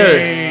any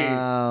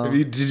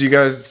lyrics. Did you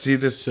guys see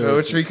this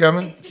poetry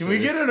coming? Can we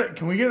get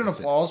an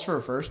applause for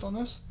a first on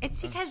this?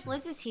 It's because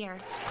Liz is here.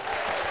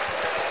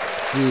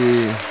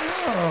 The,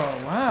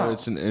 Oh wow!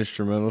 it's an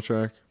instrumental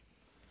track.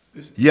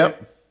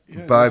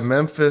 Yep. By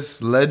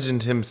Memphis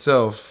legend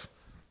himself,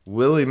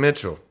 Willie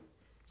Mitchell.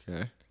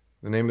 Okay.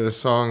 The name of the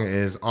song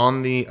is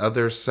On the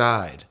Other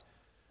Side.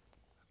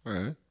 All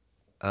right.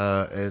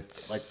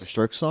 It's Like the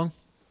Strokes song?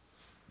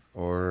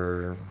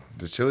 or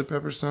the Chili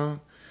Pepper song.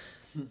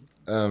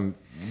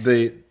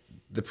 The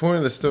point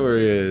of the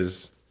story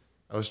is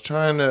I was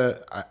trying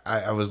to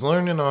I was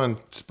learning on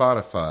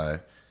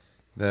Spotify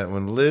that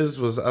when Liz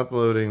was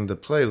uploading the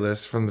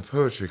playlist from the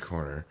Poetry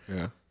Corner,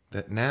 Yeah.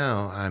 that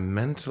now I'm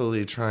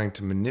mentally trying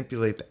to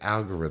manipulate the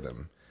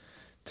algorithm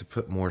to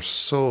put more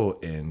soul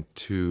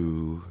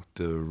into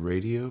the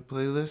radio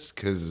playlist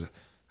because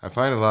I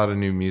find a lot of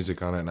new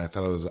music on it and I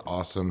thought it was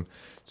awesome.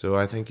 So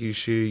I think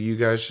you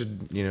guys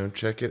should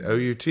check it.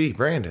 OUT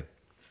Brandon.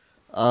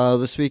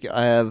 This week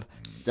I have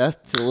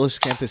Death to Los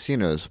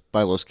Campesinos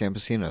by Los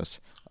Campesinos.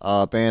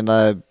 Band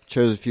I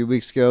chose a few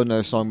weeks ago,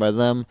 another song by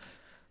them.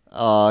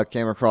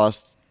 Came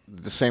across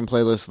the same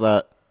playlist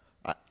that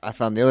I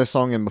found the other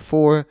song in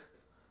before,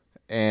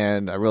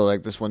 and I really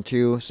like this one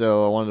too,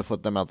 so I wanted to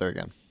put them out there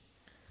again.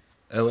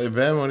 LA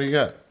Ben, what do you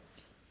got?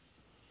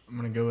 I'm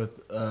gonna go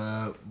with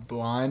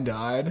 "Blind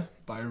Eyed"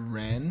 by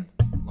Ren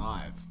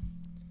live.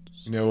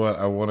 You know what?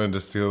 I wanted to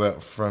steal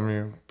that from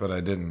you, but I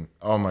didn't.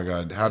 Oh my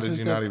God. How did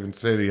you not even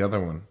say the other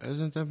one?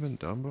 Hasn't that been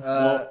done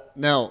before?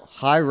 No,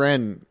 High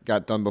Ren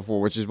got done before,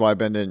 which is why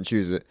Ben didn't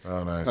choose it.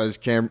 Oh, nice.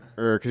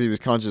 Because he was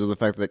conscious of the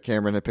fact that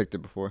Cameron had picked it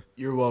before.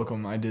 You're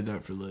welcome. I did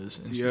that for Liz.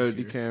 And she's Yo,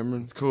 here.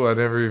 Cameron. It's cool. I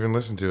never even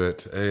listened to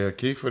it. Hey,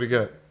 Keith, what do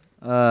you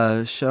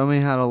got? Show Me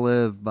How to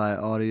Live by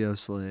Audio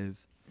Slave.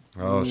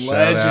 Oh, shout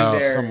out.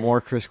 Legendary. Some more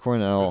Chris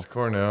Cornell. It's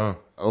Cornell.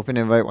 Open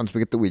invite once we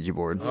get the Ouija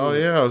board. Oh,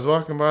 yeah. I was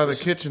walking by the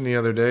kitchen the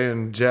other day,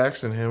 and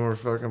Jackson and him were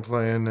fucking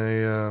playing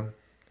a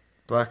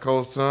Black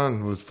Hole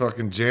Sun. Was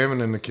fucking jamming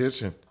in the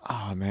kitchen.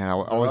 Oh, man, I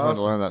always wanted to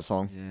awesome. learn that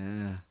song.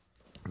 Yeah.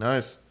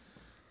 Nice.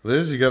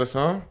 Liz, you got a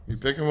song? You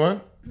picking one?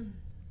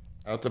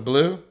 Out the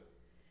blue?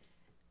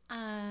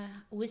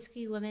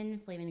 Whiskey Woman,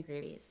 Flamin'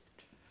 Groovies.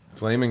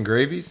 Flaming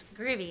Gravies?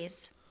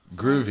 Groovies.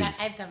 Groovies.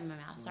 I've gum in my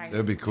mouth. Sorry.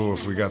 That'd be cool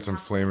if we got some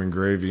flaming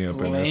gravy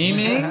up in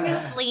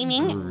this.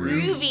 Flaming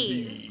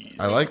Groovies.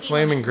 I like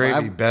flaming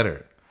gravy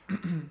better.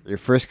 Your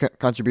first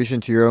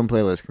contribution to your own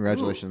playlist.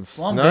 Congratulations.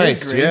 Flambe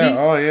Nice. gravy? Yeah.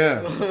 Oh,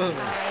 yeah.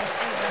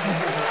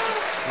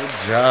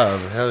 Good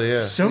job. Hell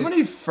yeah. So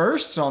many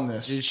firsts on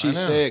this. Did she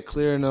say it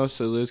clear enough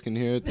so Liz can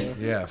hear it though?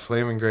 Yeah,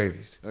 flaming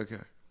gravies. Okay.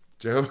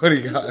 Joe, what do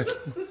you got?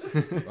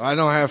 Well, I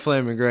don't have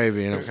flaming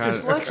gravy, and I'm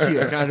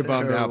dyslexia. kind of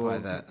bummed out by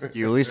that. Do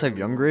you at least have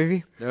young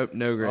gravy? Nope,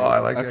 no gravy. Oh, I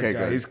like Okay, that guy.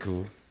 good. He's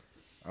cool.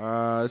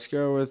 Let's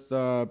go with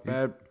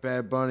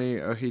Bad Bunny,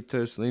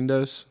 Ojitos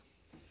Lindos.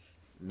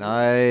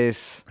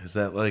 Nice. Is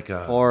that like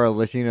a... For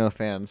Latino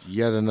fans.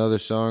 Yet another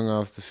song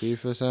off the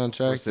FIFA soundtrack. Of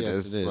course it Yes,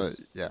 is, it is.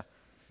 but yeah.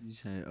 You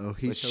say, oh,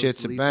 But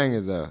shit's a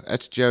banger though.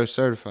 That's Joe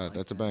certified.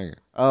 That's a banger.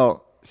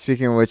 Oh,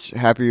 speaking of which,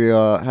 happy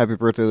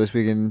birthday this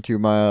weekend to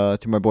my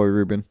boy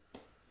Ruben.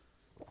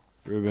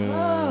 Ruben.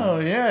 Oh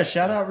yeah,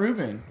 shout out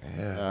Ruben.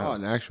 Yeah. Oh,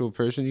 an actual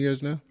person you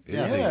guys know?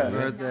 Is he? Yeah.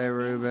 Birthday,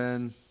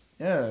 Ruben.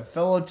 Yeah,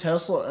 fellow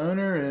Tesla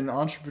owner and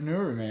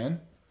entrepreneur,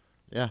 man.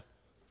 Yeah.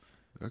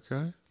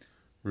 Okay.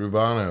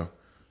 Rubano.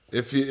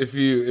 If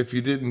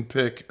you didn't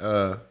pick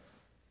the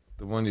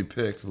one you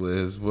picked,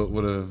 Liz, what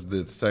would have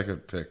the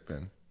second pick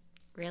been?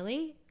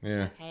 Really?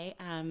 Yeah. Okay.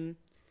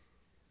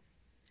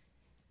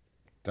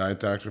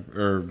 Diet Doctor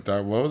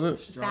what was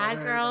it?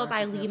 Bad Girl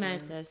by Lee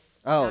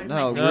Moses. Oh That was no,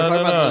 my we were second talking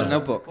about no. the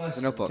Notebook.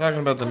 The Notebook. Talking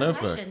about the Oh, Notebook.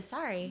 question.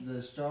 Sorry.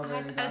 The strawberry.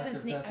 I was gonna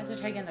sneak- I was gonna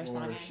try to get another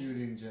song in.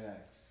 Shooting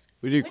Jacks.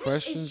 We do What is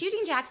questions.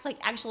 Shooting Jacks like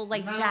actual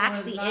like No,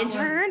 Jacks the not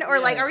intern like- or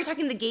like are we yes.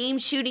 talking the game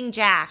Shooting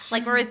Jacks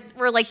like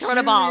we're like throwing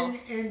a ball?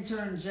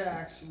 Intern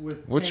Jacks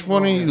with. Which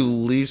one are you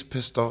least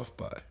pissed off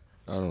by?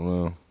 I don't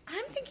know.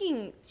 I'm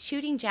thinking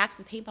Shooting Jacks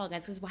with paintball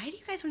guns because why do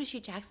you guys want to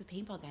shoot Jacks with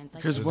paintball guns?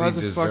 Like, Because Because why he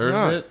the fuck deserves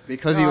not? it?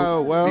 Because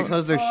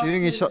because they're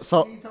shooting each He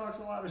talks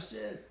a lot of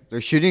shit.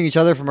 they're shooting each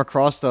other from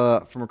across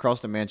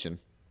the mansion.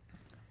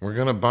 We're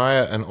gonna buy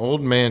an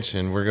old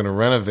mansion. We're gonna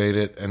renovate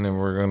it, and then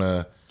we're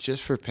gonna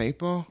Just for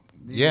paintball?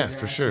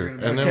 for sure. And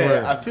then Okay,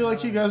 we're I feel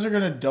like you guys are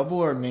gonna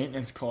double our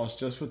maintenance costs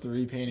just with the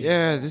repainting.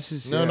 Yeah, this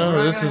is. no.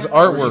 This is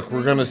artwork.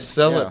 We're gonna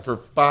sell Yeah. it for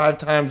 5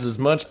 times as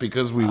much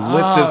because we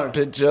lit this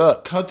bitch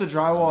up. Cut the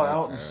drywall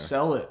out and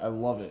sell it. I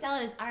love it. sell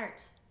it as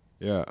art.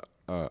 Yeah,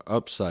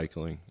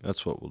 upcycling.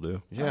 That's what we'll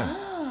do.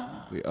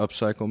 Yeah, We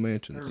upcycle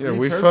mansions. yeah.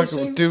 We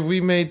Repurposing? dude. We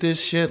made this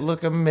shit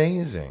look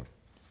amazing.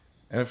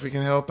 And if we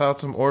can help out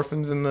some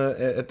orphans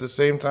at the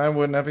same time,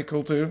 wouldn't that be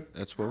cool too?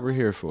 That's what we're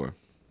here for.